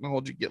that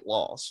technology get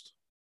lost?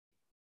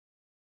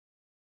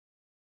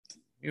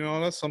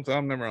 That's something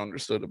I've never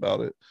understood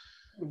about it.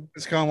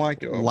 It's kind of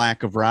like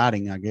lack of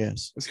writing, I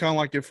guess. It's kind of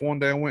like if one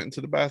day I went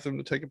into the bathroom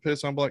to take a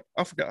piss, I'm like,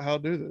 I forgot how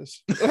to do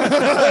this.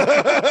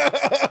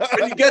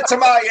 When you get to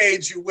my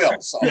age, you will.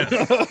 So.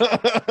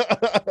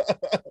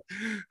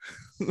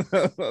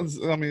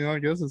 I mean, I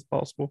guess it's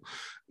possible.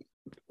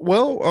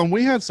 Well,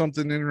 we had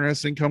something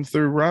interesting come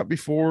through right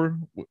before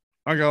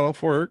I got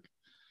off work.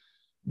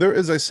 There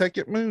is a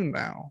second moon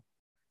now.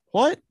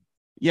 What?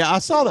 Yeah, I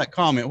saw that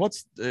comment.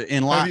 What's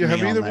enlightening?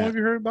 Have either one of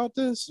you heard about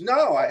this?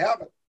 No, I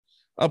haven't.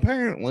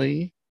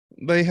 Apparently,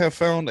 they have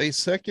found a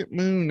second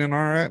moon in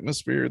our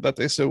atmosphere that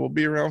they said will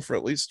be around for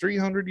at least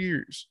 300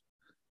 years.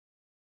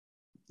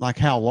 Like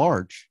how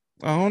large?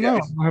 I don't know.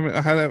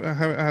 I haven't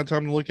had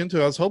time to look into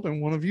it. I was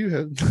hoping one of you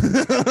had.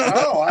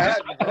 No, I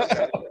hadn't heard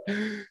that.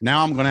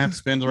 Now I'm going to have to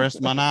spend the rest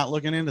of my night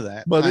looking into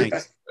that.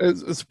 But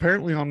it's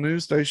apparently on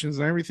news stations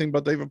and everything,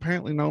 but they've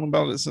apparently known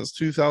about it since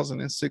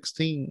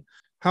 2016.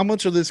 How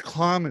much of this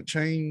climate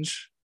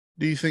change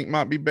do you think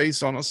might be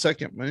based on a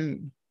second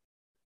moon?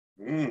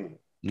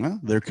 Well,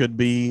 there could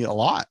be a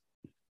lot.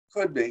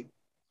 Could be.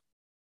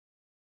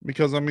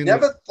 Because, I mean...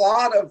 Never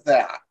thought of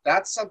that.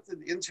 That's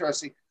something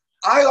interesting.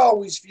 I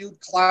always viewed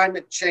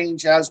climate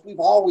change as we've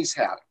always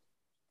had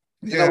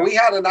it. We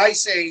had an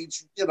ice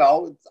age, I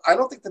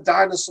don't think the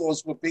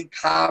dinosaurs were big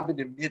carbon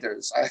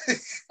emitters.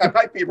 I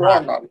might be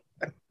wrong on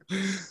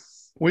it.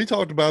 We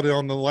talked about it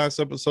on the last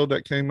episode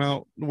that came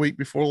out the week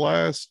before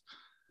last,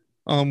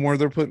 where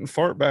they're putting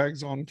fart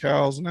bags on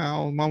cows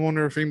now. I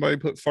wonder if anybody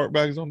put fart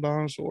bags on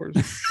dinosaurs.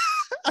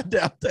 I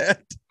doubt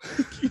that.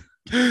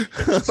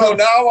 So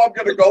now I'm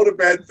going to go to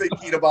bed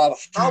thinking about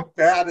how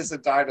bad is a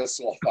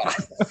dinosaur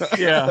fart?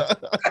 Yeah.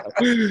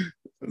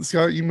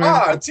 Scott, you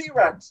may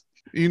T-Rex.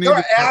 You need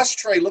Your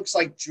ashtray looks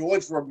like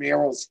George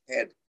Romero's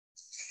head.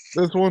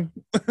 This one?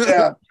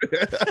 Yeah.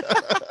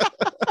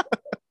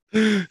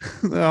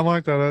 I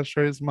like that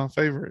ashtray. It's my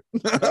favorite.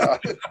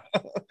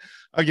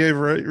 I gave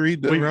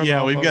Reed the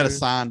we've got a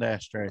signed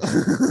ashtray.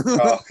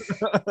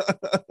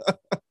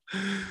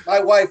 My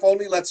wife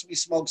only lets me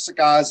smoke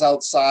cigars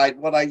outside.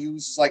 What I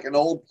use is like an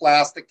old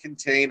plastic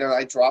container.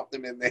 I drop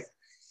them in there.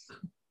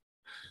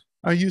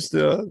 I used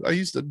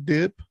to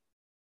dip,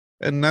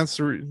 and that's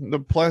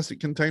the plastic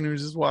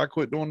containers is why I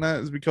quit doing that,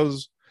 is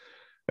because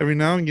every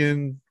now and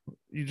again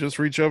you just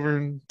reach over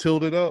and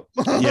tilt it up.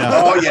 Yeah.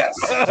 Oh yes.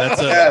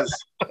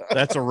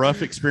 That's a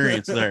rough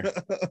experience there.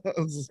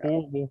 This is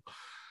horrible.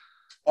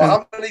 Well,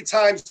 how many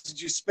times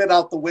did you spit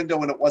out the window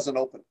when it wasn't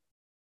open?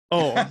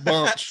 Oh, a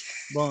bunch.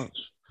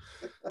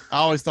 I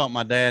always thought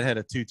my dad had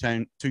a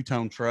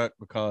two-tone truck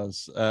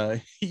because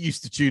he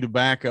used to chew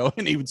tobacco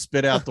and he would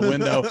spit out the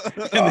window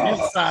and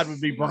his side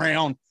would be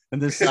brown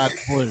and this side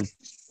blue.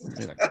 I'd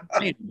be like,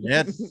 hey,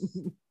 Dad,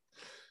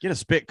 get a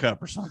spit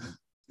cup or something.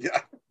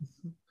 Yeah.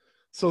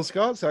 So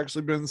Scott's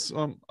actually been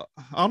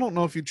I don't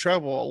know if you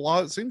travel a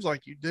lot. It seems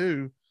like you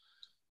do,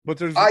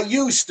 but I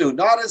used to,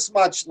 not as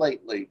much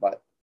lately,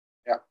 but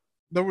yeah.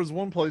 There was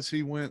one place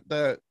he went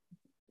that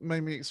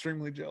made me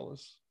extremely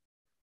jealous.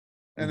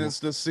 And it's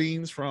the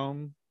scenes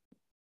from,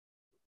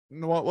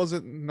 what was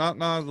it? Not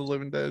Night of the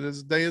Living Dead.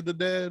 It's Day of the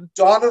Dead.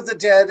 Dawn of the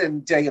Dead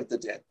and Day of the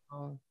Dead.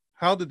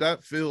 How did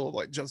that feel,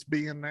 like just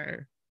being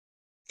there?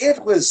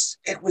 It was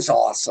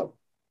awesome.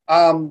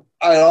 I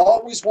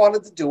always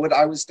wanted to do it.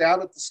 I was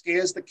down at the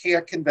Scares the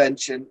Care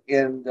convention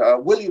in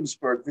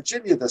Williamsburg,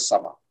 Virginia this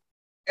summer.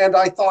 And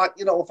I thought,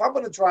 if I'm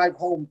going to drive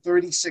home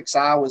 36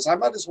 hours, I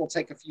might as well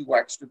take a few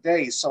extra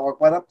days. So I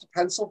went up to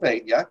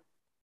Pennsylvania,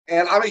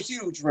 and I'm a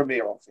huge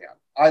Romero fan.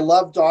 I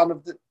love Dawn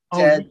of the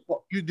Dead.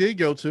 You did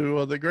go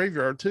to the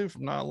graveyard too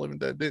from Night of the Living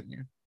Dead, didn't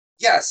you?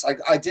 Yes,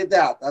 I did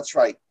that. That's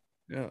right.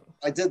 Yeah.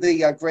 I did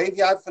the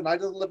graveyard for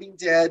Night of the Living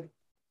Dead.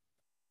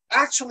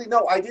 Actually,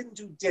 no, I didn't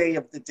do Day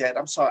of the Dead.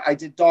 I'm sorry. I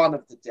did Dawn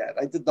of the Dead.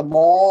 I did the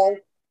mall,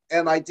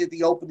 and I did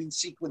the opening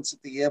sequence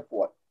at the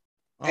airport.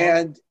 Oh.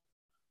 And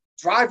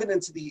driving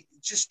into the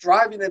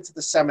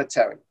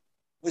cemetery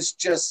was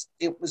just,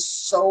 it was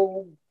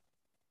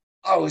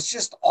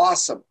just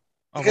awesome.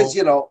 Because,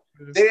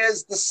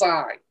 there's the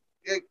sign.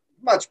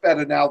 Much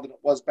better now than it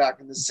was back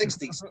in the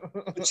 60s.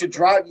 But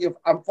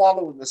I'm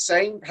following the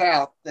same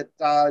path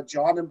that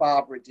John and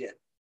Barbara did.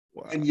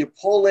 Wow. And you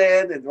pull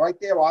in, and right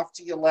there off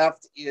to your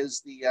left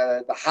is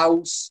the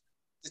house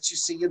that you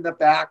see in the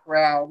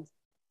background.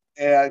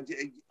 And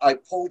I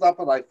pulled up,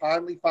 and I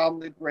finally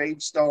found the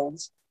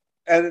gravestones.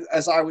 And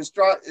as I was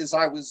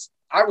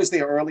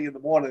there early in the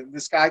morning, and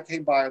this guy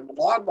came by on the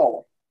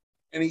lawnmower,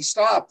 and he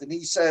stopped, and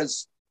he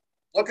says,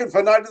 "Looking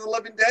for Night of the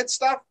Living Dead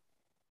stuff?"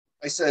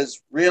 I says,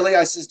 "Really?"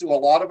 I says, "Do a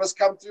lot of us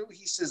come through?"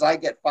 He says, "I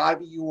get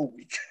 5 of you a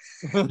week."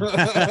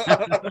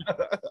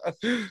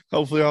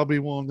 Hopefully I'll be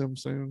one of them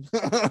soon.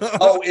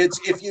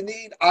 If you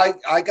need,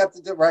 I got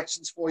the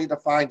directions for you to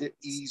find it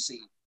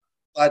easy.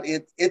 But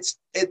it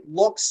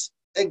looks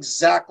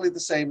exactly the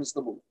same as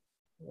the movie.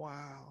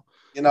 Wow.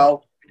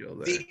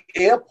 The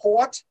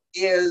airport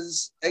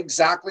is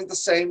exactly the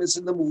same as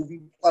in the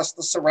movie, plus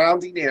the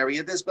surrounding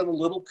area. There's been a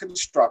little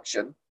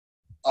construction.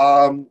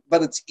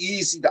 But it's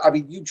easy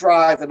you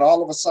drive, and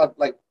all of a sudden,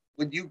 like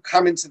when you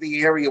come into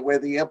the area where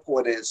the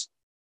airport is,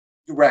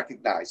 you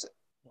recognize it.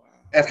 Wow.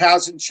 It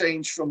hasn't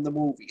changed from the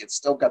movie. It's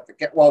still got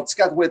it's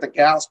got where the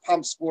gas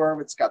pumps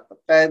were. It's got the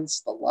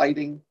fence, the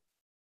lighting,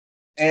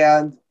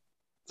 and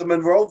the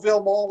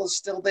Monroeville Mall is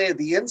still there.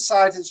 The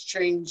inside has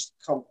changed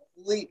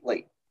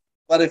completely.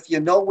 But if you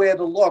know where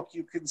to look,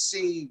 you can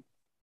see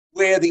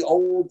where the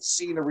old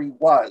scenery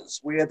was,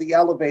 where the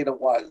elevator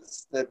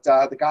was, that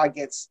the guy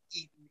gets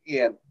eaten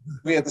in,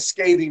 where the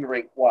skating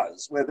rink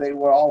was, where they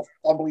were all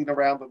fumbling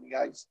around on the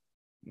ice.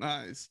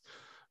 Nice.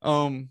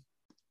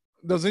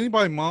 Does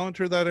anybody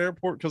monitor that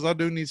airport? Because I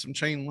do need some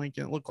chain link,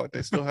 and it looked like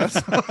they still have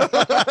some.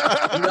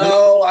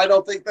 No, I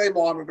don't think they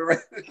monitor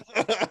it.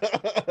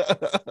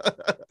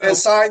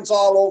 There's signs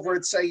all over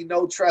it saying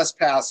no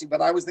trespassing,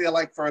 but I was there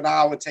like for an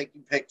hour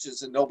taking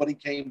pictures, and nobody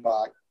came by.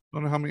 I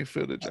don't know how many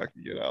footage I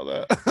can get out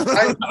of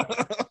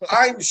that.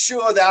 I'm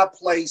sure that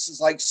place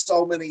is like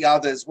so many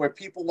others where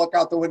people look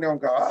out the window and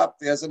go, "Oh,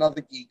 there's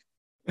another geek."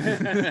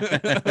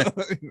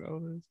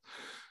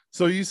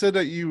 So you said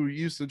that you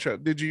used to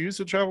travel. Did you used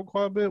to travel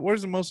quite a bit?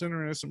 Where's the most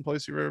interesting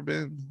place you've ever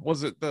been?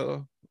 Was it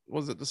the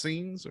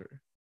scenes,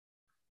 or?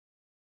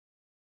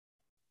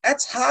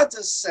 That's hard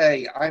to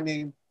say. I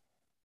mean,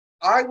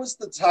 I was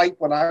the type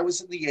when I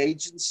was in the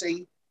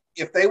agency,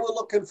 if they were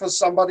looking for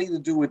somebody to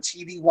do a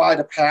TDY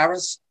to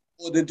Paris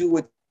or to do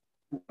a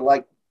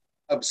like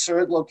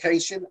absurd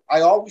location, I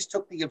always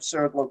took the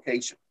absurd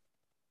location.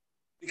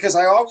 Because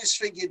I always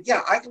figured,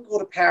 I can go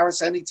to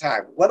Paris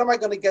anytime. When am I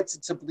going to get to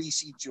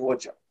Tbilisi,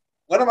 Georgia?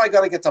 When am I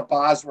going to get to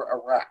Basra,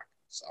 Iraq?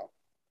 So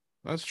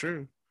that's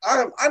true. I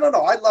don't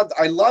know.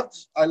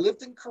 I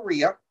lived in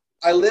Korea.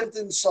 I lived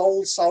in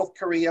Seoul, South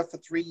Korea for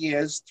 3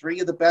 years,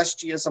 3 of the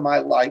best years of my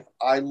life.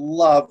 I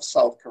love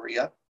South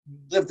Korea.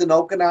 Lived in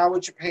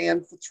Okinawa,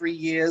 Japan for 3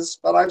 years,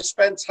 but I've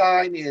spent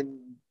time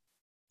in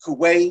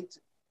Kuwait,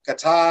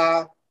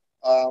 Qatar.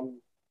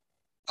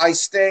 I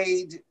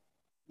stayed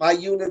My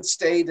unit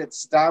stayed at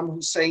Saddam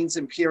Hussein's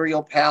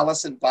Imperial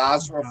Palace in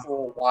Basra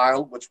for a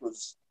while, which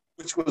was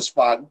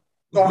fun.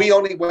 No, we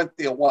only went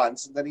there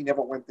once, and then he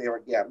never went there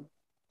again.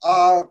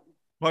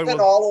 Then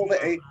all over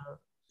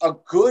a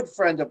good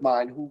friend of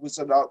mine who was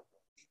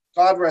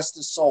God rest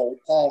his soul,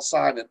 Paul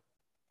Simon.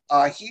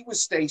 He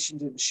was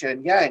stationed in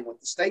Shenyang with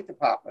the State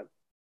Department,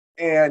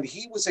 and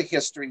he was a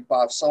history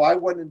buff. So I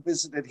went and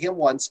visited him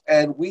once,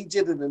 and we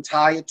did an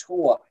entire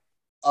tour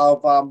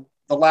of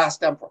the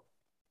Last Emperor.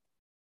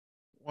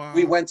 Wow.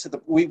 We went to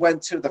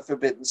the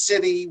Forbidden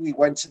City. We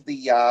went to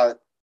the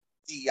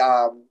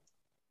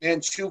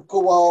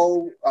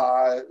Manchukuo,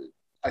 I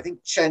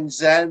think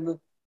Shenzhen,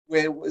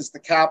 where it was the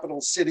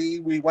capital city.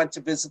 We went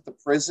to visit the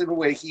prison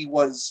where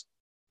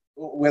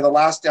the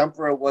last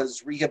emperor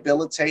was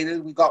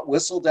rehabilitated. We got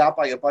whistled out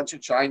by a bunch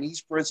of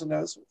Chinese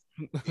prisoners.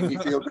 Made me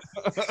feel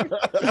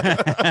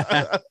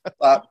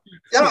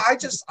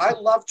I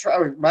love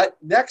traveling.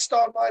 Next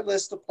on my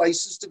list of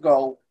places to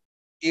go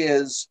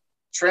is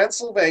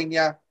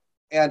Transylvania,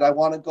 and I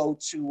want to go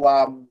to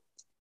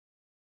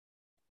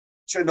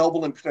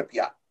Chernobyl and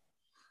Pripyat.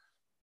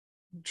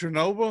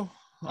 Chernobyl?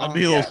 I'd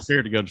be a little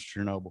scared to go to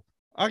Chernobyl.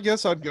 I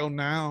guess I'd go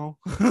now.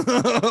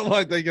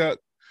 Like they've got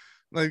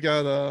what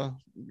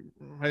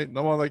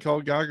they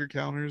call Geiger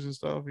counters and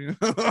stuff, you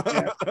know.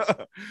 Yeah.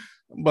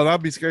 But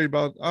I'd be scared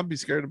about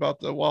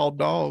the wild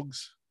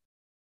dogs.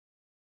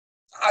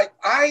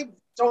 I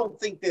don't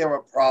think they're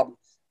a problem.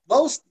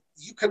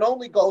 You can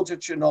only go to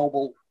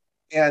Chernobyl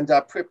and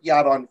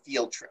Pripyat on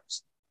field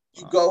trips.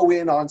 You go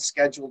in on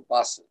scheduled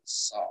buses,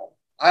 so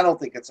I don't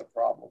think it's a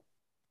problem.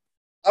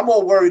 I'm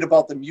more worried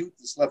about the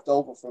mutants left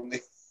over from the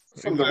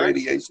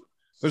radiation.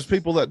 There's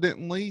people that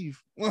didn't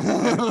leave. And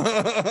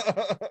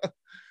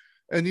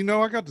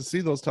I got to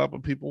see those type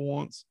of people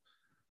once.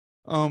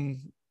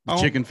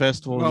 Chicken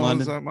festival in London. I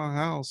was at my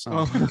house.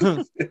 Oh.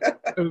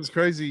 It was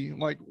crazy.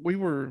 Like we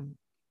were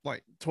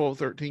like 12,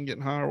 13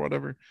 getting high or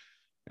whatever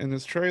in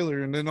this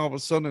trailer, and then all of a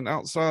sudden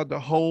outside it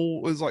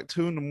was like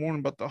 2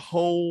 a.m, but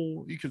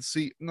you could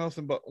see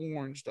nothing but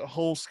orange. The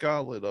whole sky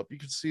lit up. You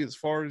could see as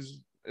far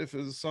as if it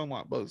was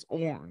sunlight, but it's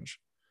orange.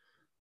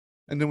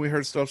 And then we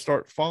heard stuff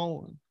start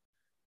falling,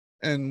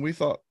 and we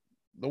thought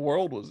the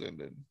world was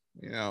ended.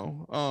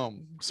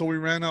 So we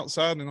ran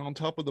outside, and on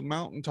top of the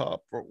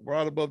mountaintop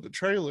right above the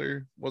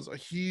trailer was a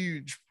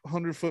huge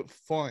 100-foot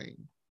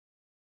flame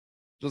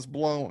just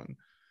blowing.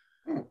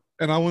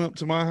 And I went up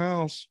to my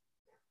house,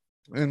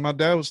 and my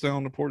dad was down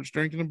on the porch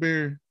drinking a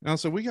beer, and I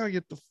said, we gotta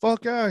get the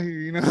fuck out of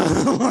here,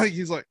 like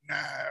he's like, nah,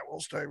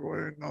 we'll stay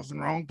where nothing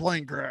wrong,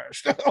 plane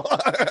crashed.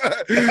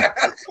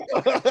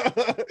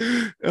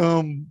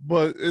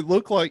 But it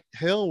looked like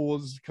hell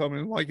was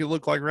coming, like it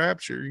looked like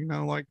rapture,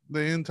 like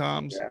the end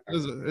times.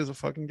 Is a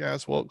fucking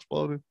gas well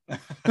exploded.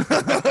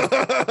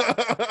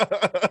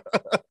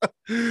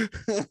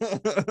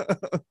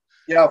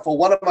 Yeah, for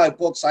one of my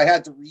books I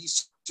had to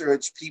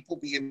research people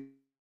being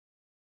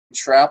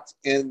trapped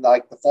in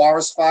like the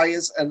forest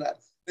fires, and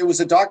there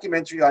was a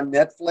documentary on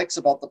Netflix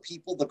about the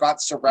people that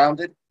got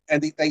surrounded, and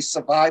they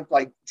survived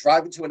like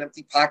driving to an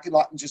empty parking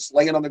lot and just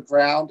laying on the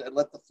ground and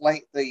let the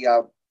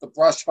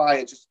brush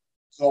fire just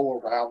go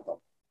around them.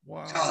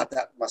 Wow. God,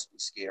 that must be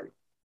scary.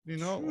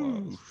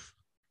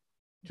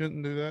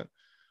 Couldn't do that.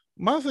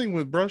 My thing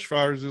with brush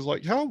fires is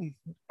like how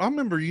I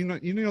remember,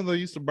 they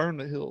used to burn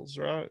the hills,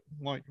 right?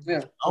 Like,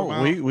 yeah.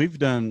 We've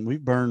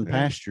burned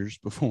pastures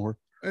before.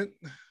 And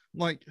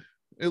like,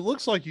 it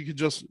looks like you could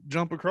just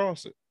jump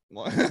across it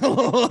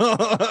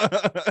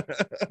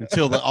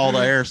until all the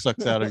air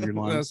sucks out of your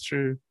lungs. That's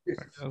true.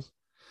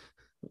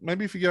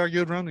 Maybe if you got a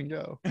good run and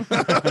go,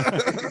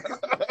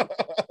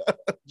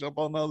 jump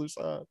on the other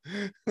side.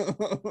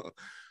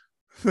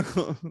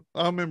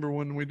 I remember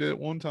when we did it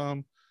one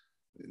time,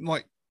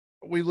 like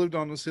we lived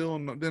on this hill,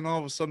 and then all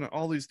of a sudden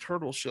all these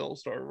turtle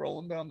shells started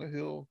rolling down the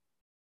hill,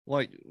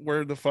 like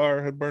where the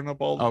fire had burned up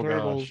all the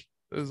turtles. Gosh.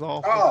 It was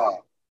awful.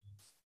 Oh.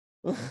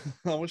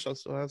 I wish I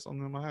still had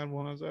something. I had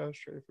one as an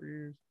ashtray for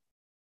years.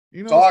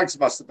 Dogs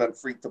must have been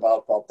freaked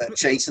about that,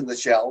 chasing the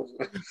shells.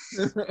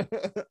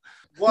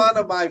 One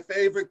of my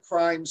favorite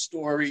crime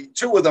story,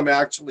 2 of them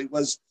actually,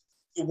 was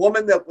the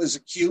woman that was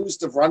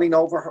accused of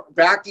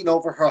backing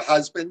over her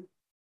husband.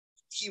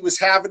 He was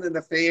having an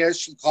affair.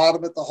 She caught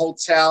him at the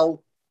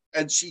hotel,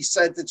 and she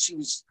said that she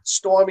was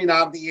storming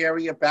out of the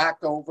area,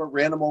 backed over,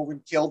 ran him over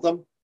and killed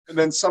him. And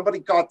then somebody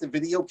got the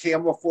video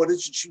camera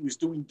footage, and she was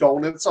doing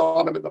donuts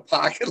on him in the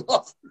parking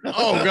lot.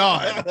 Oh,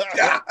 God.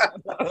 Yeah.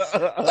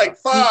 Like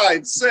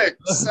 5, 6,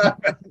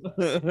 7.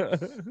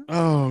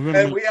 Oh,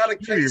 and we had a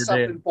case up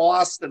in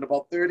Boston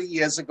about 30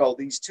 years ago.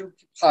 These 2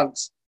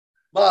 punks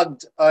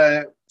mugged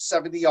a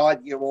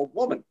 70-odd-year-old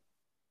woman.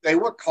 They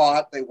were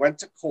caught. They went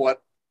to court.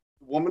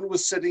 The woman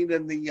was sitting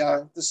in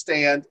the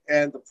stand,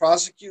 and the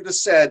prosecutor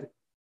said,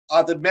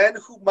 "Are the men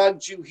who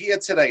mugged you here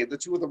today?" And the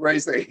 2 of them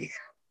raised their hands.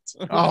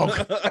 Oh,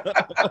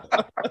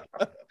 that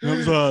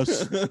was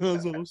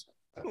us.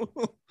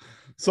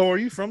 So are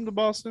you from the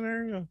Boston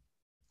area?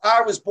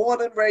 I was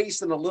born and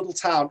raised in a little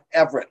town,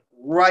 Everett,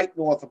 right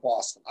north of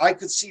Boston. I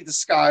could see the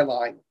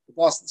skyline, the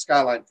Boston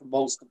skyline, from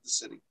most of the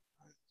city.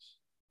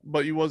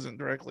 But you wasn't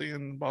directly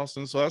in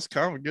Boston, so that's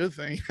kind of a good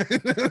thing.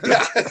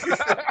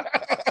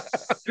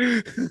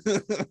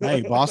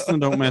 Hey, Boston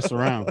don't mess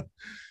around.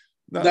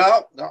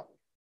 No.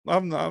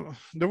 I'm not.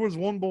 There was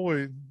one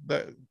boy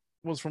that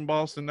was from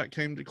Boston that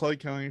came to Clay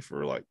County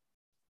for like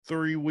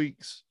 3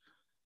 weeks.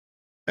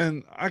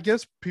 And I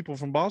guess people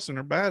from Boston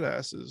are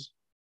badasses.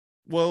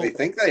 Well, They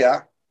think they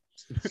are.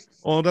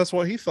 well, that's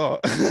what he thought.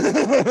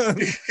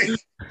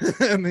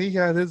 And he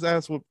had his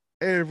ass whooped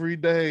every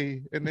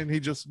day, and then he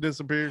just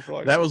disappeared for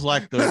like That was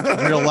like the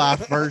real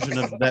life version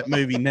of that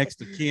movie Next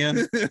to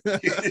Kin.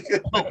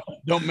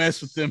 Don't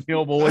mess with them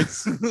hill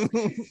boys.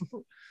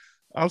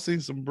 I've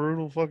seen some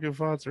brutal fucking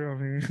fights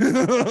around here.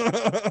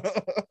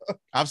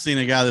 I've seen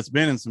a guy that's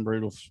been in some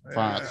brutal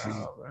fights.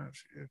 Yeah,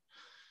 shit.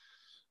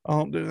 I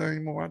don't do that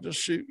anymore. I just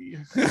shoot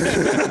you.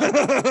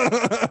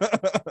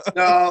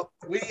 No,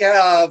 we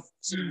have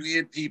some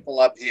weird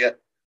people up here.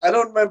 I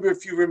don't remember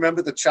if you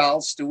remember the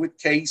Charles Stewart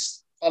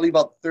case, probably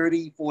about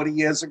 30, 40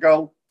 years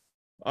ago.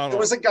 There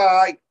was a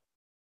guy,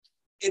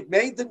 it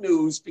made the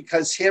news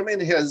because him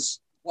and his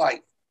wife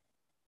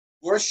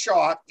were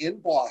shot in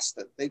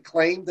Boston. They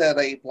claimed that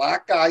a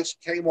black guy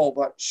came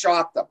over,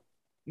 shot them,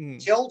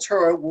 killed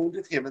her,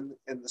 wounded him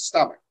in the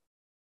stomach.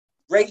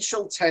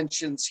 Racial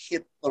tensions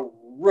hit the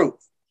roof.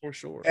 For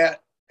sure.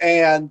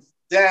 And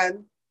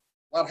then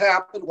what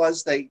happened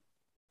was they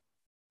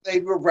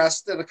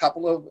arrested a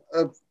couple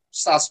of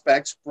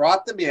suspects,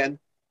 brought in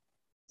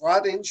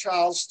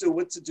Charles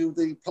Stewart to do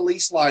the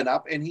police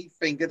lineup, and he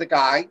fingered a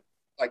guy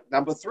like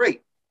number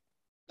 3.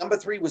 Number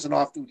 3 was an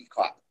off-duty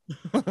cop.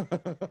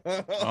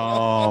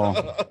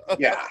 Oh.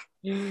 Yeah.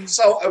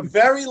 So a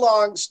very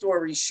long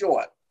story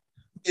short,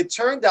 it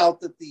turned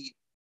out that the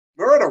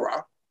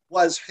murderer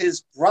was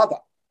his brother.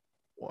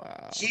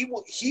 Wow.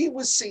 He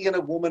was seeing a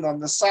woman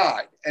on the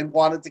side and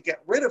wanted to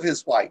get rid of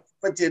his wife,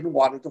 but didn't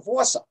want to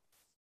divorce her.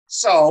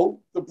 So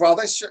the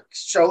brother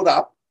showed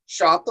up,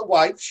 shot the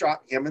wife,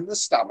 shot him in the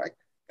stomach.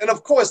 And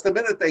of course, the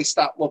minute they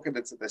stopped looking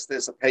into this,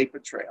 there's a paper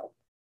trail.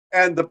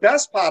 And the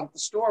best part of the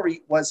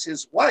story was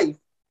his wife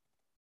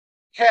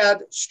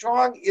had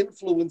strong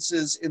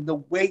influences in the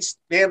waste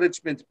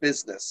management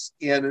business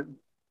in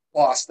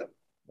Boston.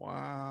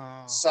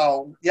 Wow.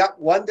 So, yeah,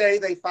 one day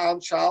they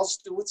found Charles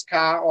Stewart's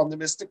car on the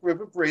Mystic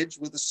River Bridge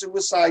with a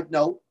suicide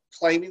note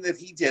claiming that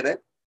he did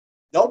it.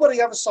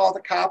 Nobody ever saw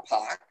the car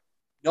park.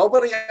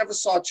 Nobody ever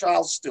saw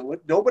Charles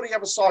Stewart. Nobody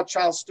ever saw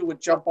Charles Stewart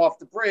jump off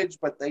the bridge,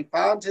 but they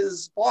found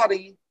his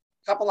body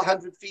a couple of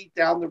 100 feet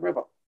down the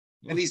river.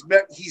 And he's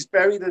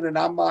buried in an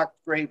unmarked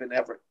grave in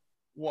Everett.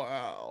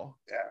 Wow.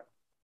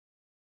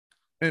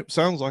 Yeah. It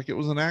sounds like it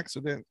was an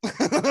accident.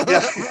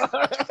 Yeah.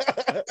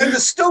 And the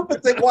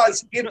stupid thing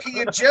was, if he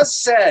had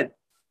just said,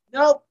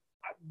 nope,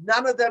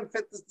 none of them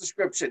fit the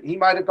description, he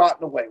might have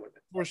gotten away with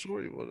it. For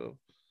sure he would have.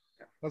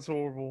 Yeah. That's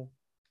horrible.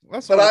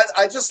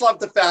 I just love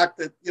the fact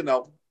that,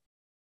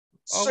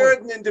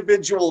 certain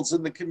individuals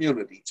in the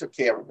community took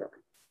care of everything.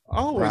 I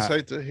always Right.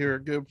 hate to hear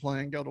a good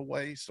plan go to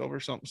waste over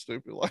something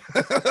stupid like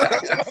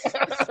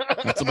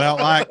that. It's about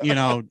like,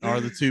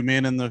 are the 2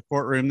 men in the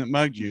courtroom that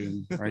mugged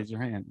you? And raise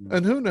your hand.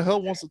 And who in the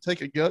hell wants to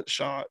take a gut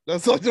shot?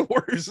 That's like the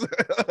worst.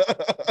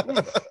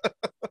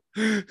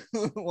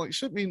 Like,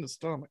 shoot me in the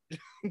stomach.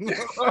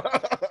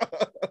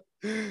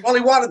 Well,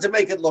 he wanted to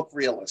make it look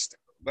realistic.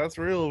 That's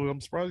real.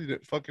 I'm surprised he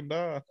didn't fucking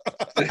die.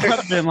 I'd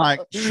have been like,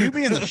 shoot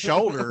me in the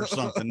shoulder or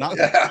something. Not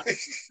Yeah.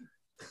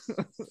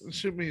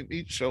 Shoot me in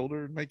each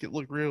shoulder and make it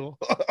look real.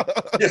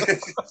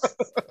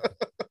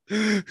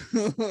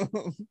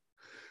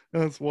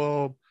 That's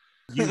wild.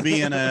 you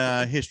being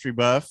a history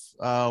buff.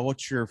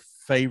 What's your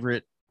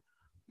favorite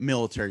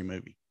military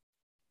movie?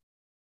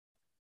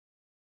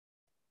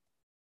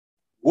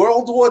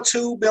 World War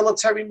II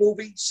military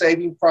movie,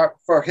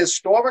 for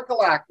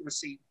historical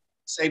accuracy,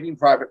 Saving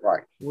Private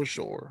Ryan. For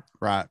sure.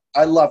 Right.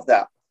 I love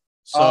that.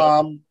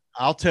 So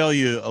I'll tell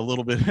you a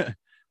little bit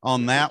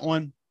on that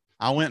one.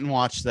 I went and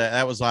watched that.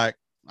 That was like,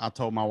 I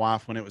told my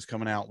wife when it was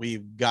coming out,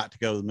 we've got to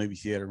go to the movie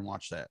theater and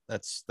watch that.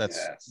 That's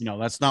Yes.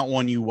 That's not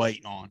one you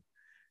wait on.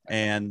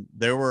 And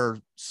there were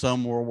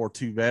some World War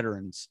II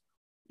veterans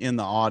in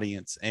the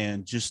audience,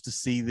 and just to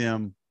see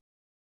them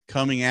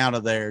coming out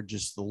of there,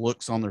 just the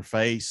looks on their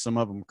face, some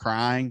of them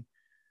crying,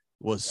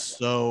 was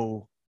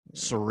so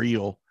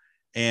surreal.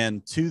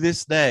 And to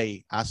this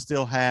day, I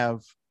still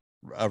have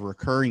a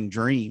recurring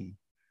dream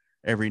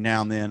every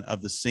now and then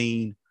of the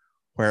scene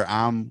where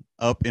I'm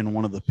up in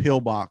one of the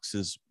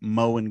pillboxes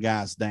mowing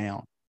guys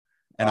down.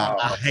 And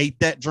I hate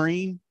that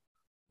dream,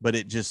 but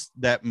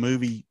that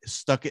movie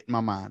stuck it in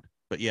my mind.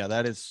 But yeah,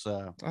 that is.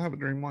 I have a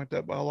dream like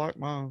that, but I like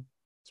mine.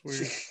 It's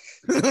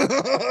weird.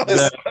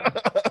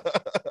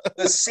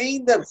 The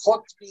scene that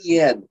hooked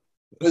me in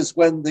was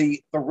when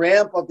the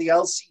ramp of the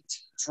LCT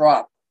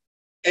dropped,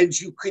 and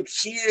you could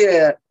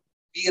hear,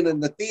 being in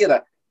the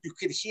theater, you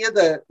could hear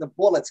the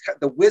bullets,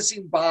 the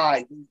whizzing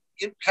by, the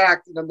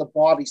impacting on the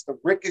bodies, the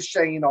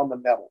ricocheting on the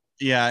metal.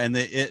 Yeah, and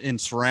in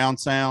surround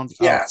sound.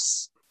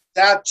 Yes.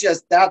 that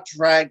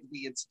dragged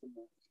me into the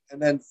movie.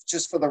 And then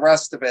just for the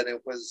rest of it,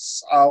 it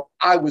was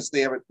I was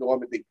there at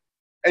Normandy.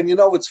 And you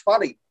know, it's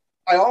funny.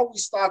 I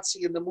always thought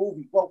seeing the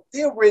movie, well,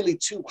 they're really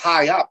too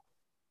high up.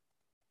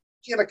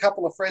 Me and a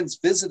couple of friends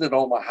visited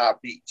Omaha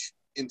Beach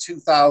in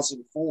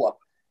 2004.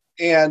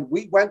 And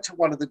we went to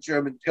one of the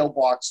German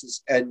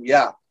pillboxes, and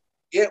yeah,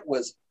 it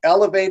was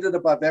elevated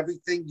above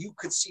everything. You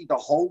could see the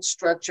whole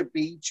stretch of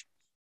beach.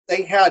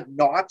 They had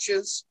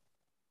notches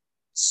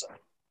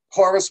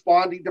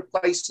corresponding to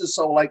places.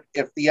 So, like,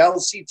 if the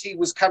LCT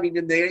was coming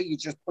in there, you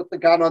just put the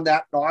gun on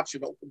that notch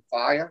and open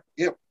fire.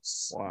 It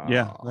was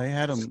Yeah, they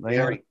had them.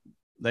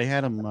 They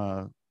had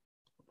them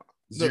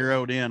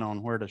zeroed in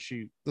on where to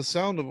shoot. The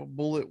sound of a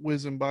bullet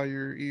whizzing by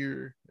your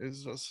ear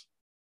is just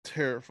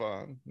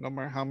terrifying. No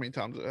matter how many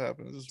times it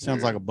happens, it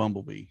sounds like a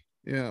bumblebee.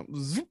 Yeah.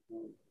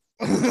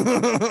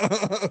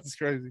 That's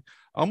crazy.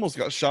 I almost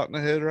got shot in the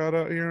head right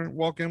out here and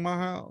walking in my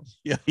house.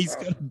 Yeah, he's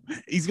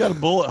got a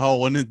bullet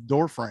hole in his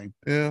door frame.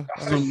 Yeah.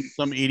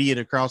 Some idiot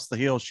across the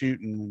hill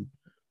shooting.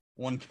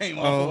 One came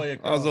all the way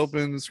across. I was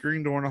opening the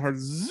screen door and I heard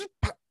zip,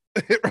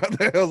 hit right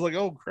there. I was like,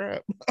 oh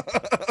crap.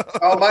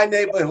 Oh, my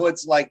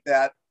neighborhood's like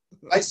that.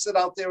 I sit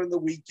out there in the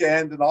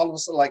weekend, and all of a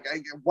sudden, like,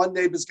 one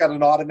neighbor's got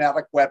an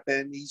automatic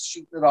weapon. He's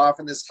shooting it off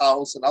in his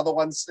house. Another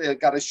one's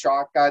got a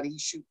shotgun.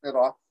 He's shooting it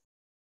off.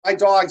 My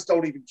dogs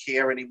don't even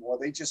care anymore.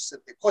 They just sit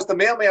there. Of course, the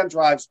mailman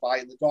drives by,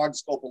 and the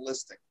dogs go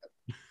ballistic.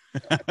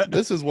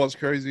 This is what's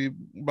crazy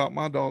about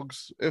my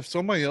dogs. If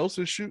somebody else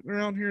is shooting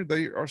around here,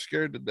 they are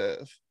scared to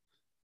death.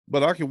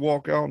 But I can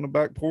walk out on the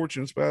back porch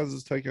and Spaz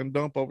is taking a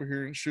dump over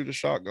here and shoot a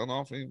shotgun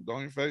off and don't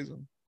even phase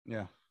him.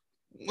 Yeah.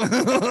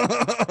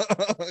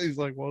 He's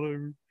like,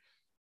 whatever.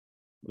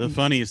 The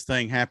funniest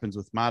thing happens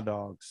with my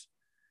dogs.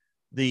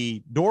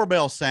 The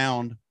doorbell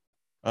sound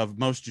of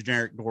most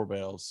generic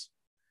doorbells,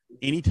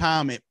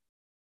 anytime it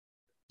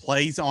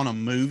plays on a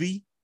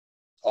movie,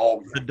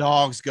 the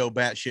dogs go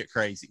batshit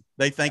crazy.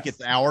 They think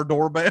it's our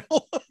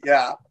doorbell.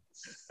 Yeah.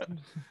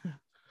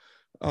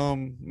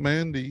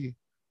 Mandy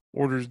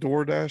orders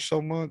DoorDash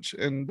so much,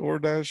 and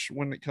DoorDash,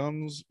 when it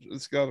comes,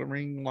 it's got to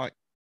ring like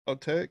a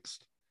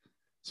text.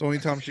 So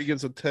anytime she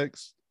gets a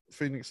text,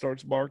 Phoenix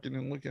starts barking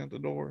and looking at the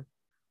door.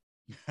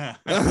 And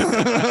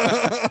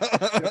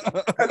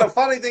the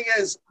funny thing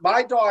is,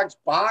 my dogs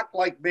bark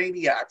like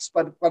maniacs,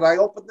 but when I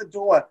open the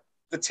door,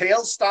 the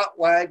tails start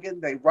wagging.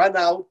 They run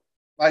out.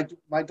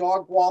 My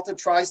dog Walter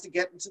tries to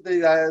get into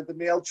the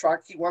mail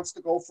truck. He wants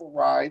to go for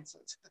rides.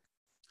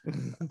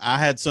 I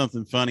had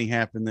something funny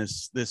happen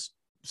this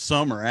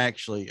summer.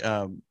 Actually,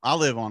 I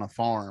live on a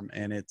farm,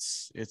 and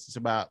it's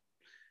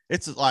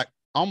like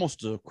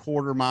almost a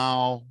quarter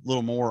mile, a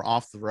little more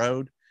off the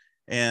road.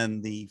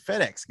 And the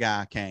FedEx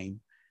guy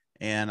came,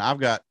 and I've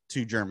got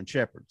 2 German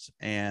Shepherds,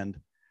 and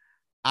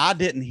I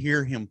didn't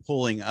hear him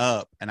pulling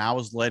up, and I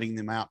was letting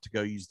them out to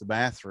go use the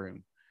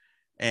bathroom,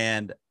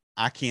 and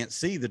I can't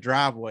see the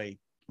driveway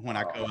when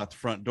I go out the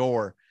front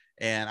door,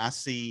 and I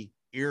see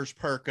ears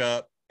perk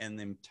up and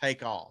then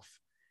take off.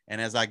 And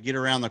as I get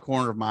around the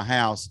corner of my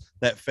house,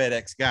 that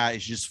FedEx guy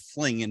is just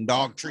flinging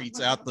dog treats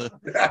out the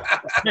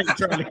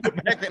trying to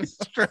get back in his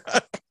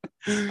truck.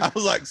 I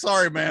was like,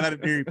 sorry, man, I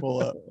didn't hear you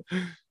pull up.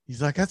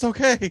 He's like, that's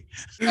okay.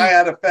 I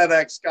had a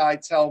FedEx guy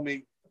tell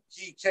me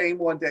he came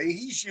one day.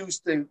 He's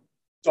used to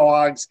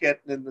dogs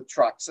getting in the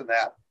trucks and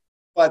that.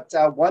 But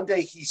one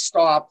day he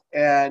stopped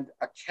and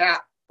a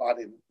cat got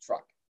in the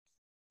truck.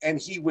 And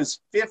he was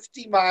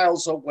 50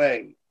 miles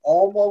away,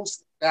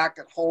 almost back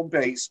at home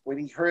base, when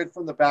he heard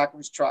from the back of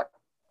his truck.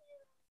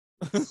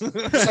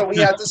 So we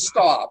had to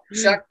stop,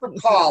 check the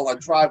collar,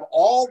 drive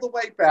all the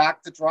way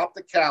back to drop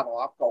the cat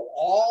off, go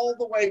all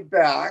the way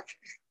back,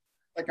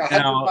 like a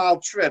 100-mile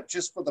trip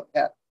just for the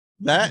pet.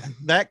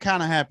 That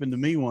kind of happened to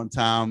me one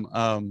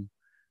time.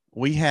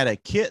 We had a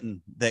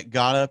kitten that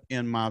got up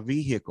in my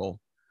vehicle.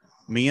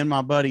 Me and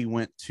my buddy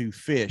went to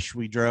fish.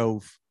 We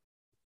drove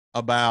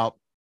about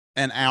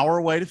an hour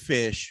away to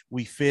fish.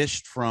 We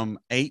fished from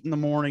 8 in the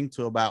morning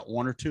to about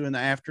 1 or 2 in the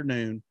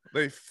afternoon.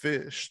 They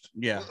fished.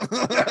 Yeah.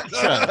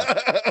 Shut up.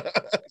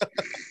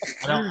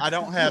 I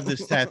don't have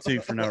this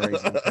tattoo for no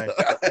reason. Okay?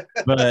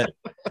 But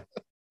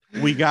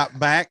we got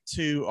back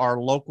to our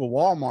local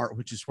Walmart,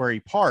 which is where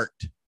he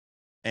parked.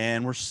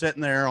 And we're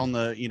sitting there on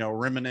the,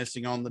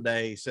 reminiscing on the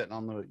day, sitting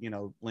on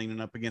the, leaning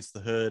up against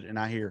the hood. And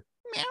I hear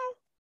meow.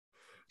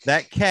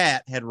 That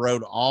cat had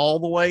rode all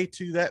the way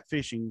to that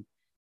fishing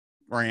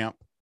ramp,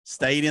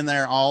 stayed in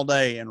there all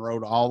day, and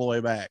rode all the way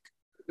back.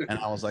 And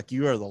I was like,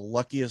 you are the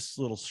luckiest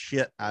little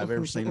shit I've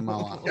ever seen in my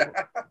life.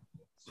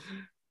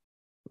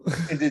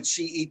 And did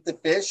she eat the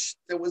fish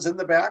that was in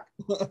the back?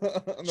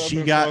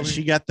 She got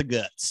the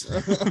guts.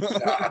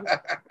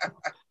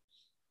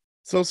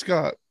 So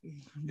Scott,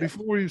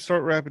 before we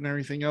start wrapping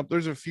everything up,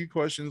 there's a few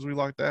questions we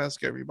like to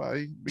ask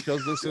everybody,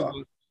 because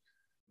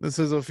this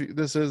is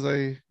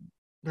a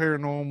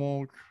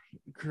paranormal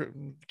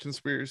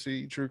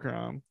conspiracy true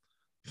crime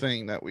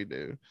thing that we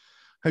do.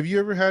 Have you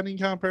ever had any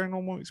kind of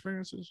paranormal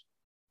experiences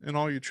in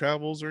all your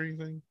travels or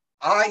anything?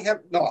 I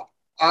have not.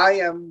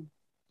 I'm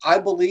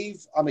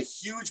a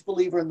huge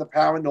believer in the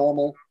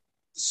paranormal.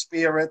 the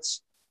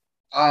spirits.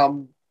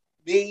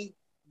 Me,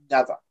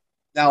 never.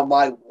 Now,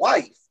 my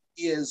wife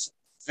is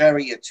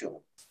very attuned.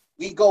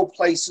 We go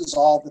places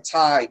all the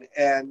time,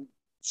 and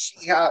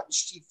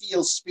she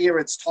feels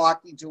spirits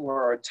talking to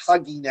her or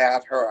tugging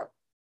at her.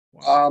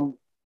 Wow.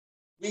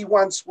 We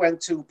once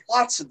went to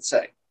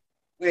Platzensee,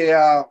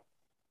 where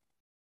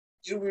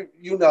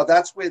you know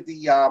that's where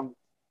the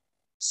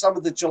some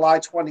of the July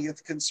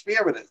 20th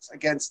conspirators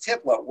against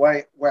Hitler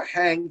were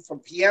hanged from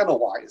piano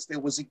wires. There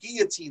was a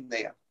guillotine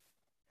there.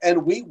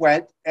 And we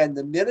went, and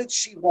the minute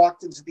she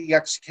walked into the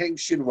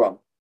execution room,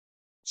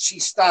 she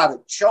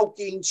started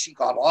choking. She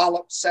got all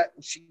upset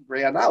and she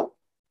ran out.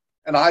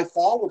 And I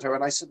followed her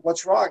and I said,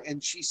 "What's wrong?"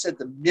 And she said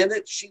the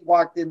minute she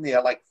walked in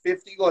there, like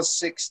 50 or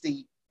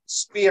 60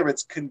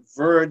 spirits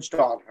converged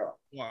on her.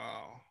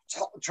 Wow.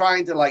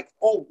 Trying to like,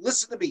 "Oh,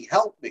 listen to me,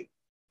 help me."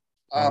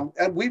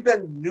 And we've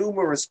been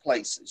numerous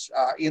places.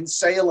 In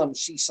Salem,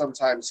 she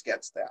sometimes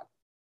gets that.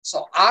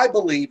 So I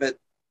believe it.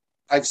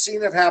 I've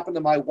seen it happen to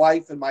my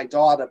wife and my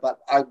daughter, but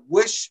I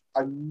wish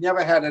I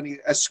never had any.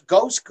 A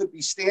ghost could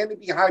be standing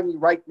behind me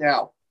right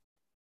now,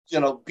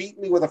 beat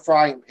me with a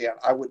frying pan.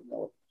 I wouldn't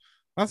know it.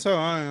 That's how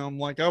I am.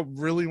 Like, I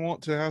really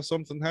want to have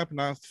something happen.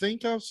 I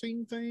think I've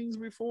seen things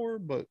before,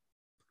 but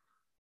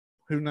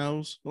who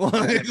knows?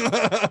 Like,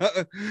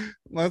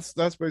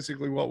 that's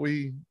basically what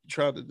we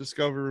try to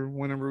discover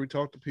whenever we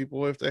talk to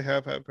people if they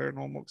have had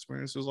paranormal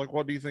experiences. Like,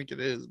 what do you think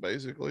it is,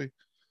 basically?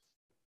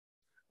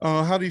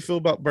 How do you feel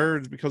about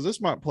birds? Because this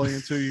might play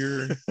into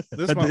your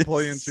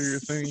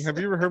thing. Have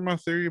you ever heard my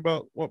theory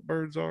about what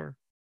birds are?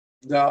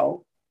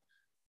 No.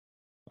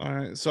 All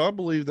right, so I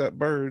believe that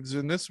birds,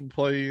 and this will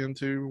play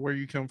into where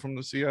you come from,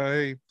 the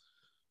CIA,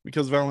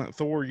 because Valiant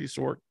Thor used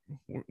to work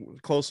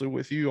closely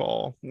with you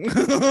all.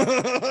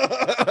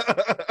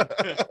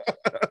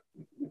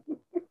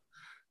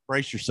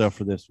 Brace yourself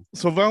for this one.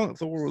 So Valiant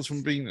Thor was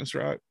from Venus,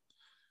 right?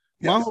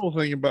 My whole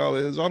thing about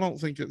it is I don't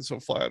think it's a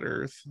flat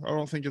Earth. I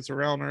don't think it's a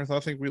round Earth. I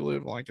think we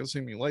live like a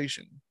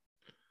simulation.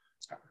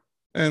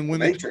 And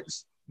when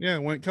Matrix.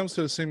 when it comes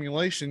to a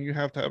simulation, you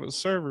have to have a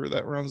server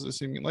that runs the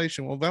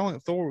simulation. Well,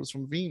 Valiant Thor was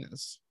from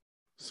Venus.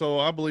 So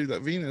I believe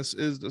that Venus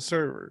is the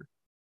server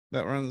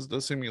that runs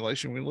the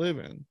simulation we live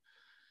in.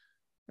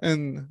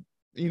 And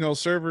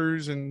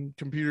servers and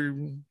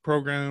computer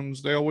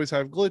programs, they always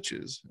have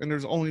glitches. And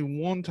there's only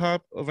one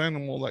type of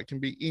animal that can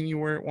be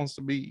anywhere it wants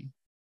to be,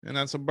 and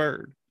that's a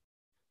bird.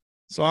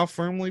 So I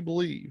firmly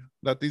believe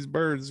that these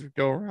birds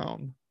go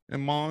around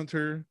and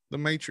monitor the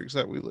matrix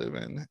that we live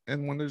in.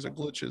 And when there's a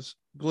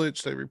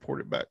glitch, they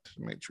report it back to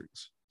the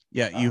matrix.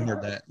 Yeah, you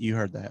heard that. You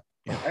heard that.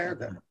 Yeah. I heard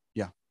that.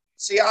 Yeah.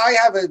 See, I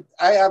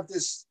have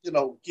this,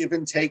 give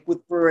and take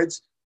with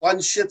birds. One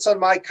shits on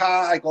my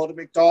car, I go to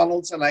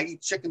McDonald's and I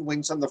eat chicken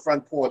wings on the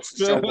front porch to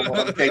show them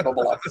what I'm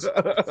capable of.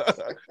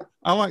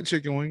 I like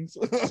chicken wings.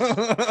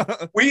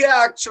 We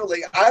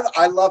actually,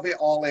 I love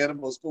all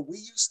animals, but we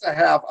used to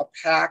have a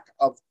pack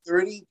of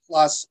 30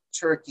 plus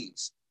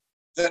turkeys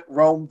that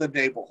roamed the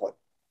neighborhood.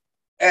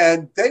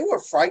 And they were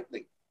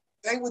frightening.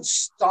 They would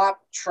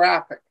stop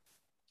traffic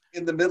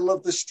in the middle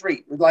of the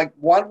street. Like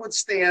one would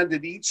stand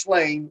in each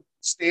lane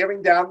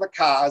staring down the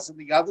cars and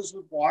the others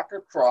would walk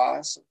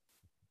across.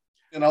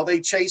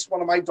 They chased one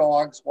of my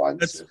dogs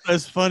once.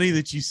 That's funny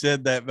that you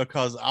said that,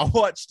 because I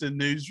watched a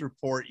news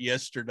report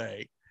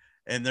yesterday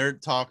and they're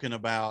talking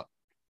about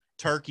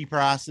turkey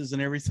prices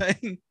and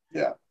everything.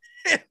 Yeah.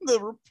 And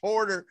the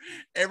reporter,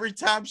 every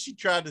time she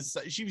tried to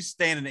say, she was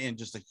standing in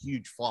just a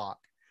huge flock.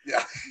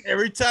 Yeah.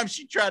 Every time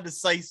she tried to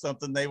say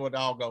something, they would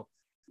all go.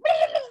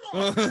 It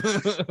was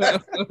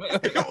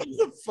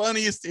the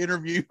funniest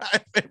interview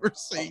I've ever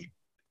seen.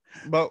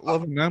 About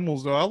loving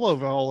animals, though, I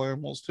love all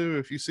animals too.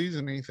 If you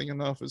season anything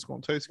enough, it's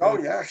going to taste good. Oh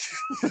yeah.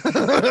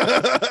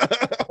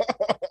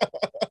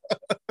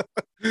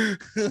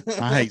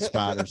 I hate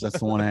spiders. That's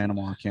the one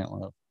animal I can't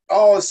love.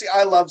 Oh, see,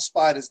 I love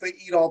spiders. They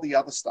eat all the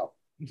other stuff.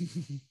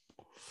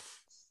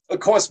 Of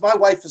course, my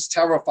wife is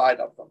terrified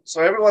of them.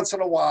 So every once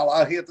in a while,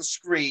 I'll hear the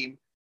scream,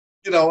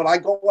 and I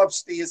go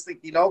upstairs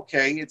thinking,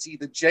 okay, it's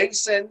either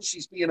Jason,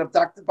 she's being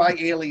abducted by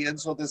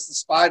aliens, or there's the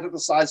spider the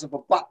size of a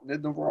button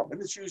in the room. And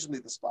it's usually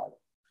the spider.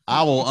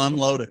 I will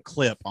unload a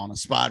clip on a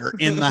spider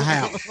in the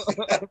house.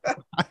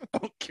 I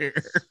don't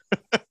care.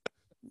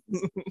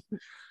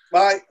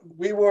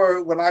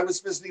 When I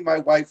was visiting my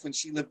wife when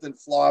she lived in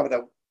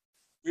Florida,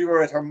 we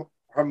were at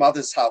her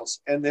mother's house,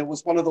 and there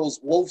was one of those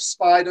wolf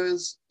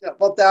spiders,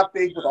 about that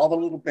big, with all the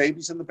little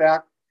babies in the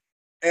back.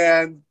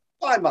 And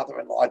my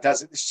mother-in-law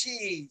does it.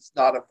 She's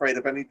not afraid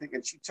of anything.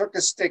 And she took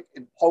a stick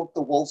and poked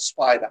the wolf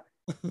spider.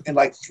 And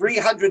like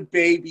 300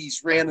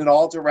 babies ran in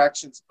all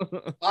directions.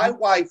 My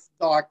wife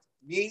knocked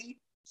me,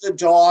 the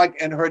dog,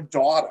 and her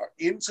daughter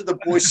into the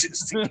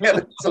bushes to get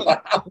into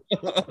the house.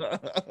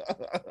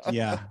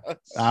 Yeah,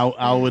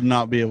 I would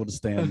not be able to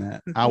stand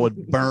that. I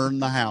would burn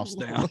the house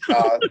down.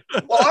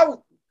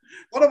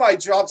 One of my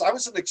jobs, I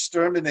was an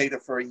exterminator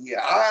for a year.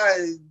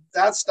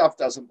 That stuff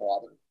doesn't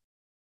bother me.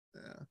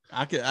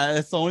 Yeah,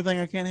 that's the only thing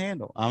I can't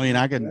handle. I mean,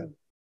 I can.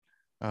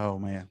 Yeah. Oh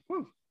man.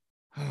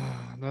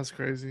 That's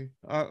crazy.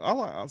 I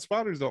like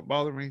spiders. Don't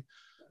bother me.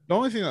 The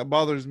only thing that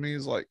bothers me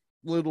is like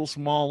little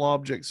small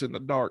objects in the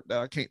dark that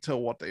I can't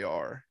tell what they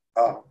are.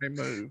 Oh. They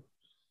move.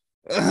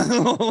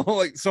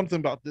 Like something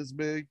about this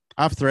big.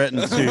 I've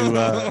threatened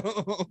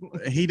to.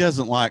 He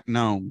doesn't like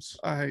gnomes,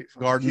 I hate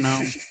garden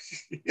gnomes.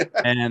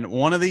 And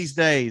one of these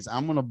days,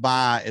 I'm going to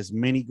buy as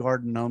many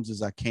garden gnomes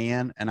as I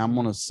can, and I'm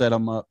going to set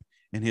them up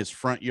in his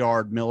front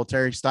yard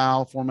military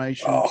style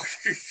formation,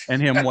 and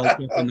him wake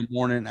up in the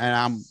morning. And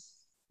I'm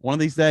one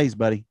of these days,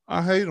 buddy.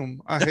 I hate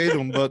them. I hate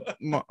them. But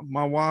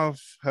my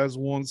wife has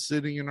one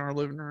sitting in our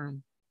living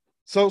room.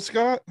 So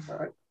Scott,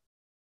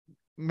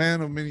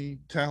 man of many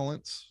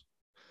talents,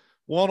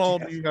 what all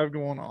do you have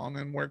going on,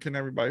 and where can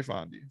everybody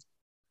find you?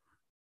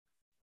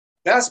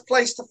 Best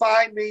place to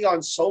find me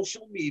on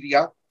social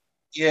media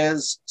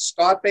is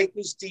Scott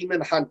Baker's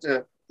Demon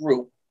Hunter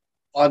group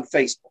on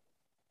Facebook.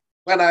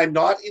 When I'm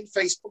not in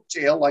Facebook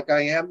jail like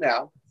I am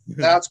now,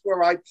 that's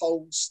where I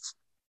post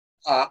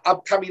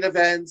upcoming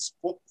events,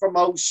 book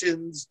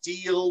promotions,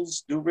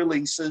 deals, new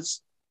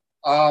releases.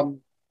 I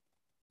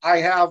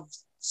have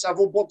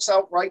several books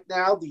out right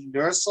now. The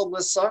Nurse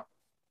Alyssa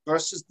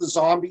versus the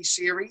Zombie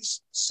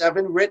series,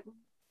 7 written.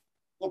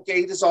 Book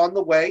 8 is on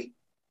the way.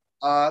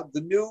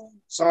 The new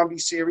zombie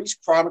series,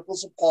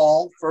 Chronicles of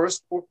Paul,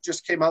 first book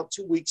just came out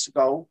 2 weeks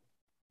ago.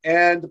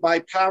 And my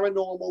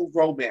paranormal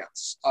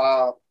romance,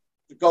 The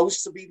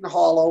Ghosts of Eden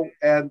Hollow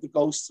and The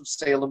Ghosts of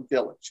Salem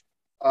Village.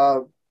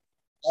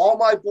 All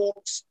my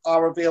books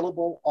are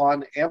available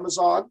on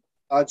Amazon.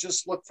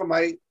 Just look for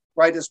my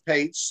writer's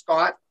page,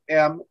 Scott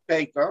M.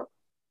 Baker,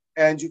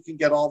 and you can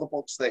get all the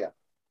books there.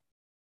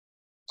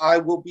 I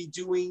will be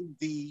doing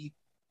the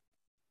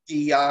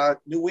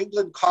New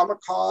England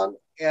Comic-Con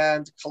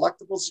and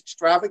Collectibles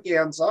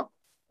Extravaganza,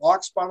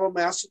 Roxborough,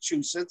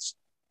 Massachusetts,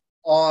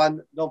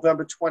 on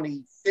November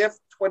 27th,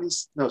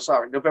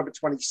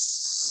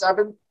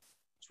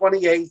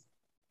 28th,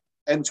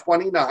 and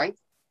 29th.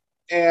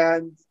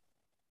 And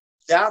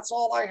that's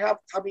all I have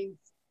coming.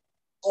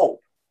 Oh,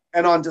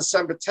 and on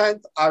December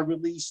 10th, I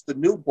released the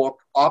new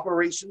book,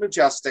 Operation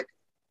Majestic,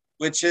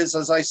 which is,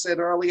 as I said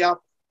earlier,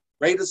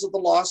 Raiders of the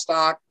Lost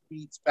Ark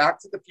meets Back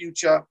to the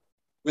Future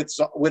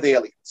with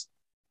aliens.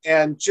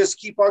 And just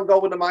keep on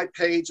going to my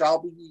page.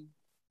 I'll be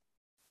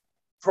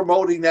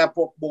promoting that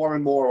book more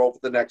and more over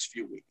the next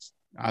few weeks.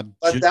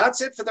 But that's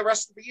it for the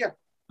rest of the year.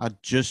 I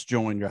just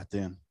joined right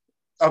then.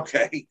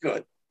 Okay,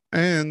 good.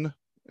 And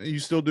you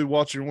still do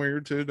Watching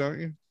Weird too,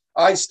 don't you?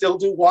 I still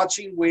do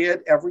Watching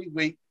Weird every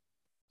week.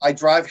 I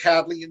drive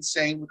Hadley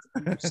insane with the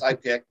groups I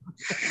pick.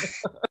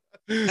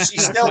 She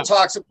still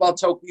talks about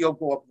Tokyo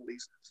Gore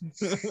Police.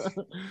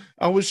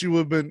 I wish you would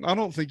have been. I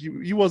don't think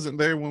you wasn't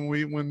there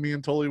when me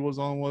and Tully was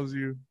on, was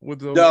you? With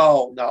the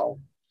No.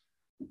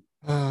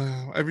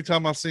 Every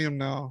time I see him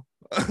now,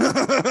 I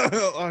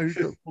hate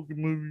that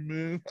fucking movie,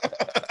 man.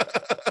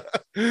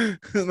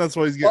 That's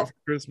what he's getting for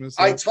Christmas.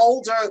 So. I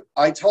told her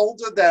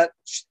that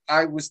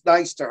I was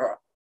nice to her.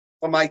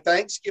 For my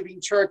Thanksgiving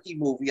turkey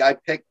movie, I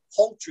picked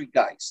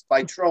Poultrygeist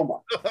by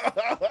Troma.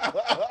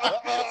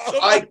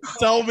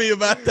 Told me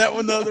about that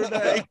one the other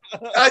day.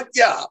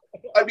 Yeah.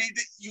 I mean,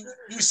 you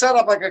set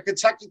up like a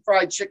Kentucky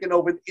Fried Chicken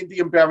over an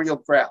Indian burial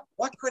ground.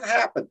 What could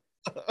happen?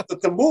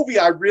 But the movie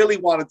I really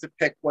wanted to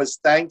pick was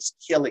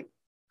Thanksgiving.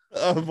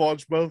 I've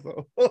watched both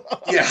of them.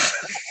 Yeah.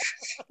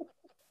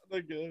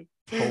 They're good.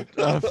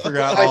 I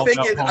forgot. I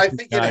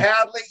figured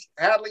Hadley,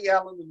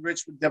 Allen, and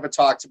Rich would never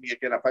talk to me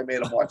again if I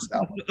made them watch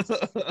that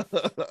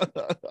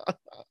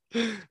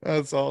one.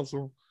 That's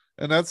awesome.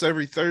 And that's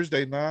every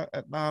Thursday night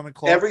at 9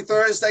 o'clock. Every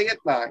Thursday at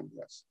 9,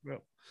 yes.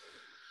 Yep.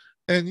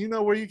 And you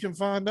know where you can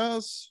find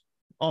us?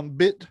 On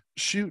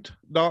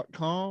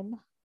bitshoot.com,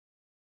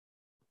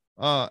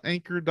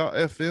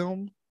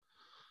 anchor.fm,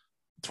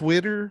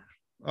 Twitter,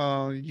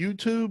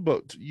 YouTube,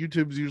 but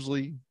YouTube's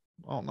usually,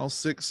 I don't know,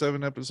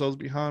 6-7 episodes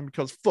behind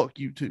because fuck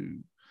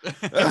YouTube.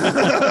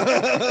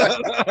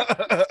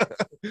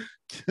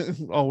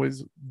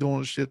 Always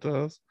doing shit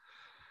to us.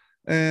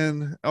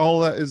 And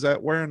all that is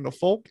at Wearing the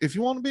Folk. If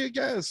you want to be a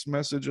guest,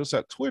 message us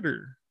at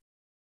Twitter.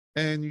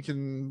 And you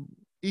can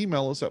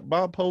email us at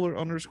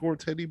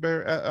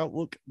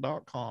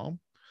bipolar_teddybear@outlook.com.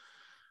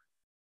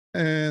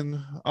 And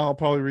I'll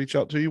probably reach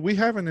out to you. We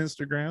have an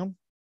Instagram.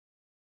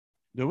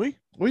 Do we?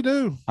 We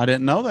do. I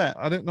didn't know that.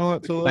 I didn't know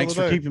that till Thanks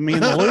for keeping me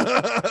in the loop.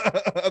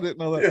 I didn't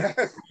know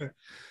that. Yeah.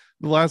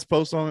 The last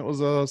post on it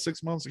was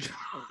 6 months ago.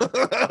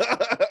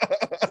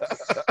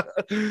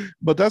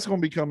 But that's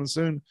going to be coming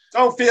soon.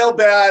 Don't feel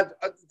bad.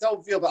 I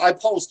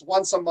post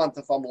once a month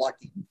if I'm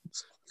lucky.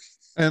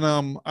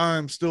 And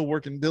I'm still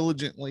working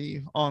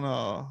diligently on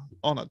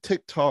a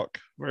TikTok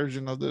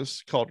version of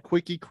this called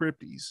Quickie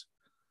Crypties.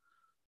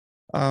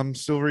 I'm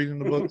still reading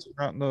the books,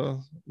 writing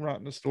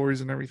the stories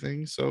and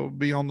everything. So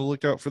be on the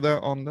lookout for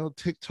that on the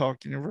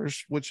TikTok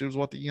universe, which is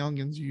what the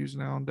youngins use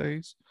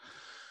nowadays.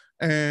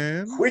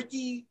 And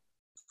Quickie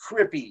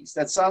Crypties.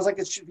 That sounds like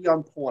it should be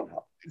on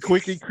Pornhub.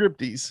 Quickie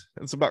Crypties.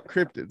 It's about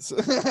cryptids.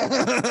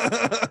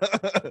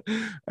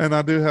 And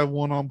I do have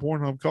one on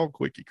Pornhub called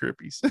Quickie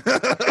Crypties.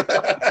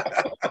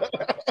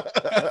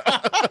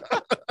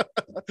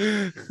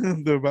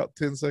 They're about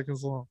 10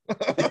 seconds long.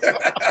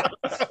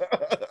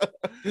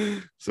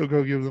 So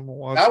go give them a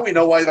watch. Now we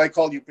know why they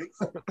call you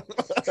Bigfoot.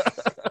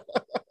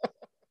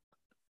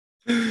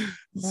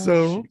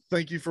 So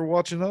thank you for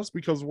watching us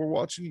because we're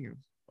watching you.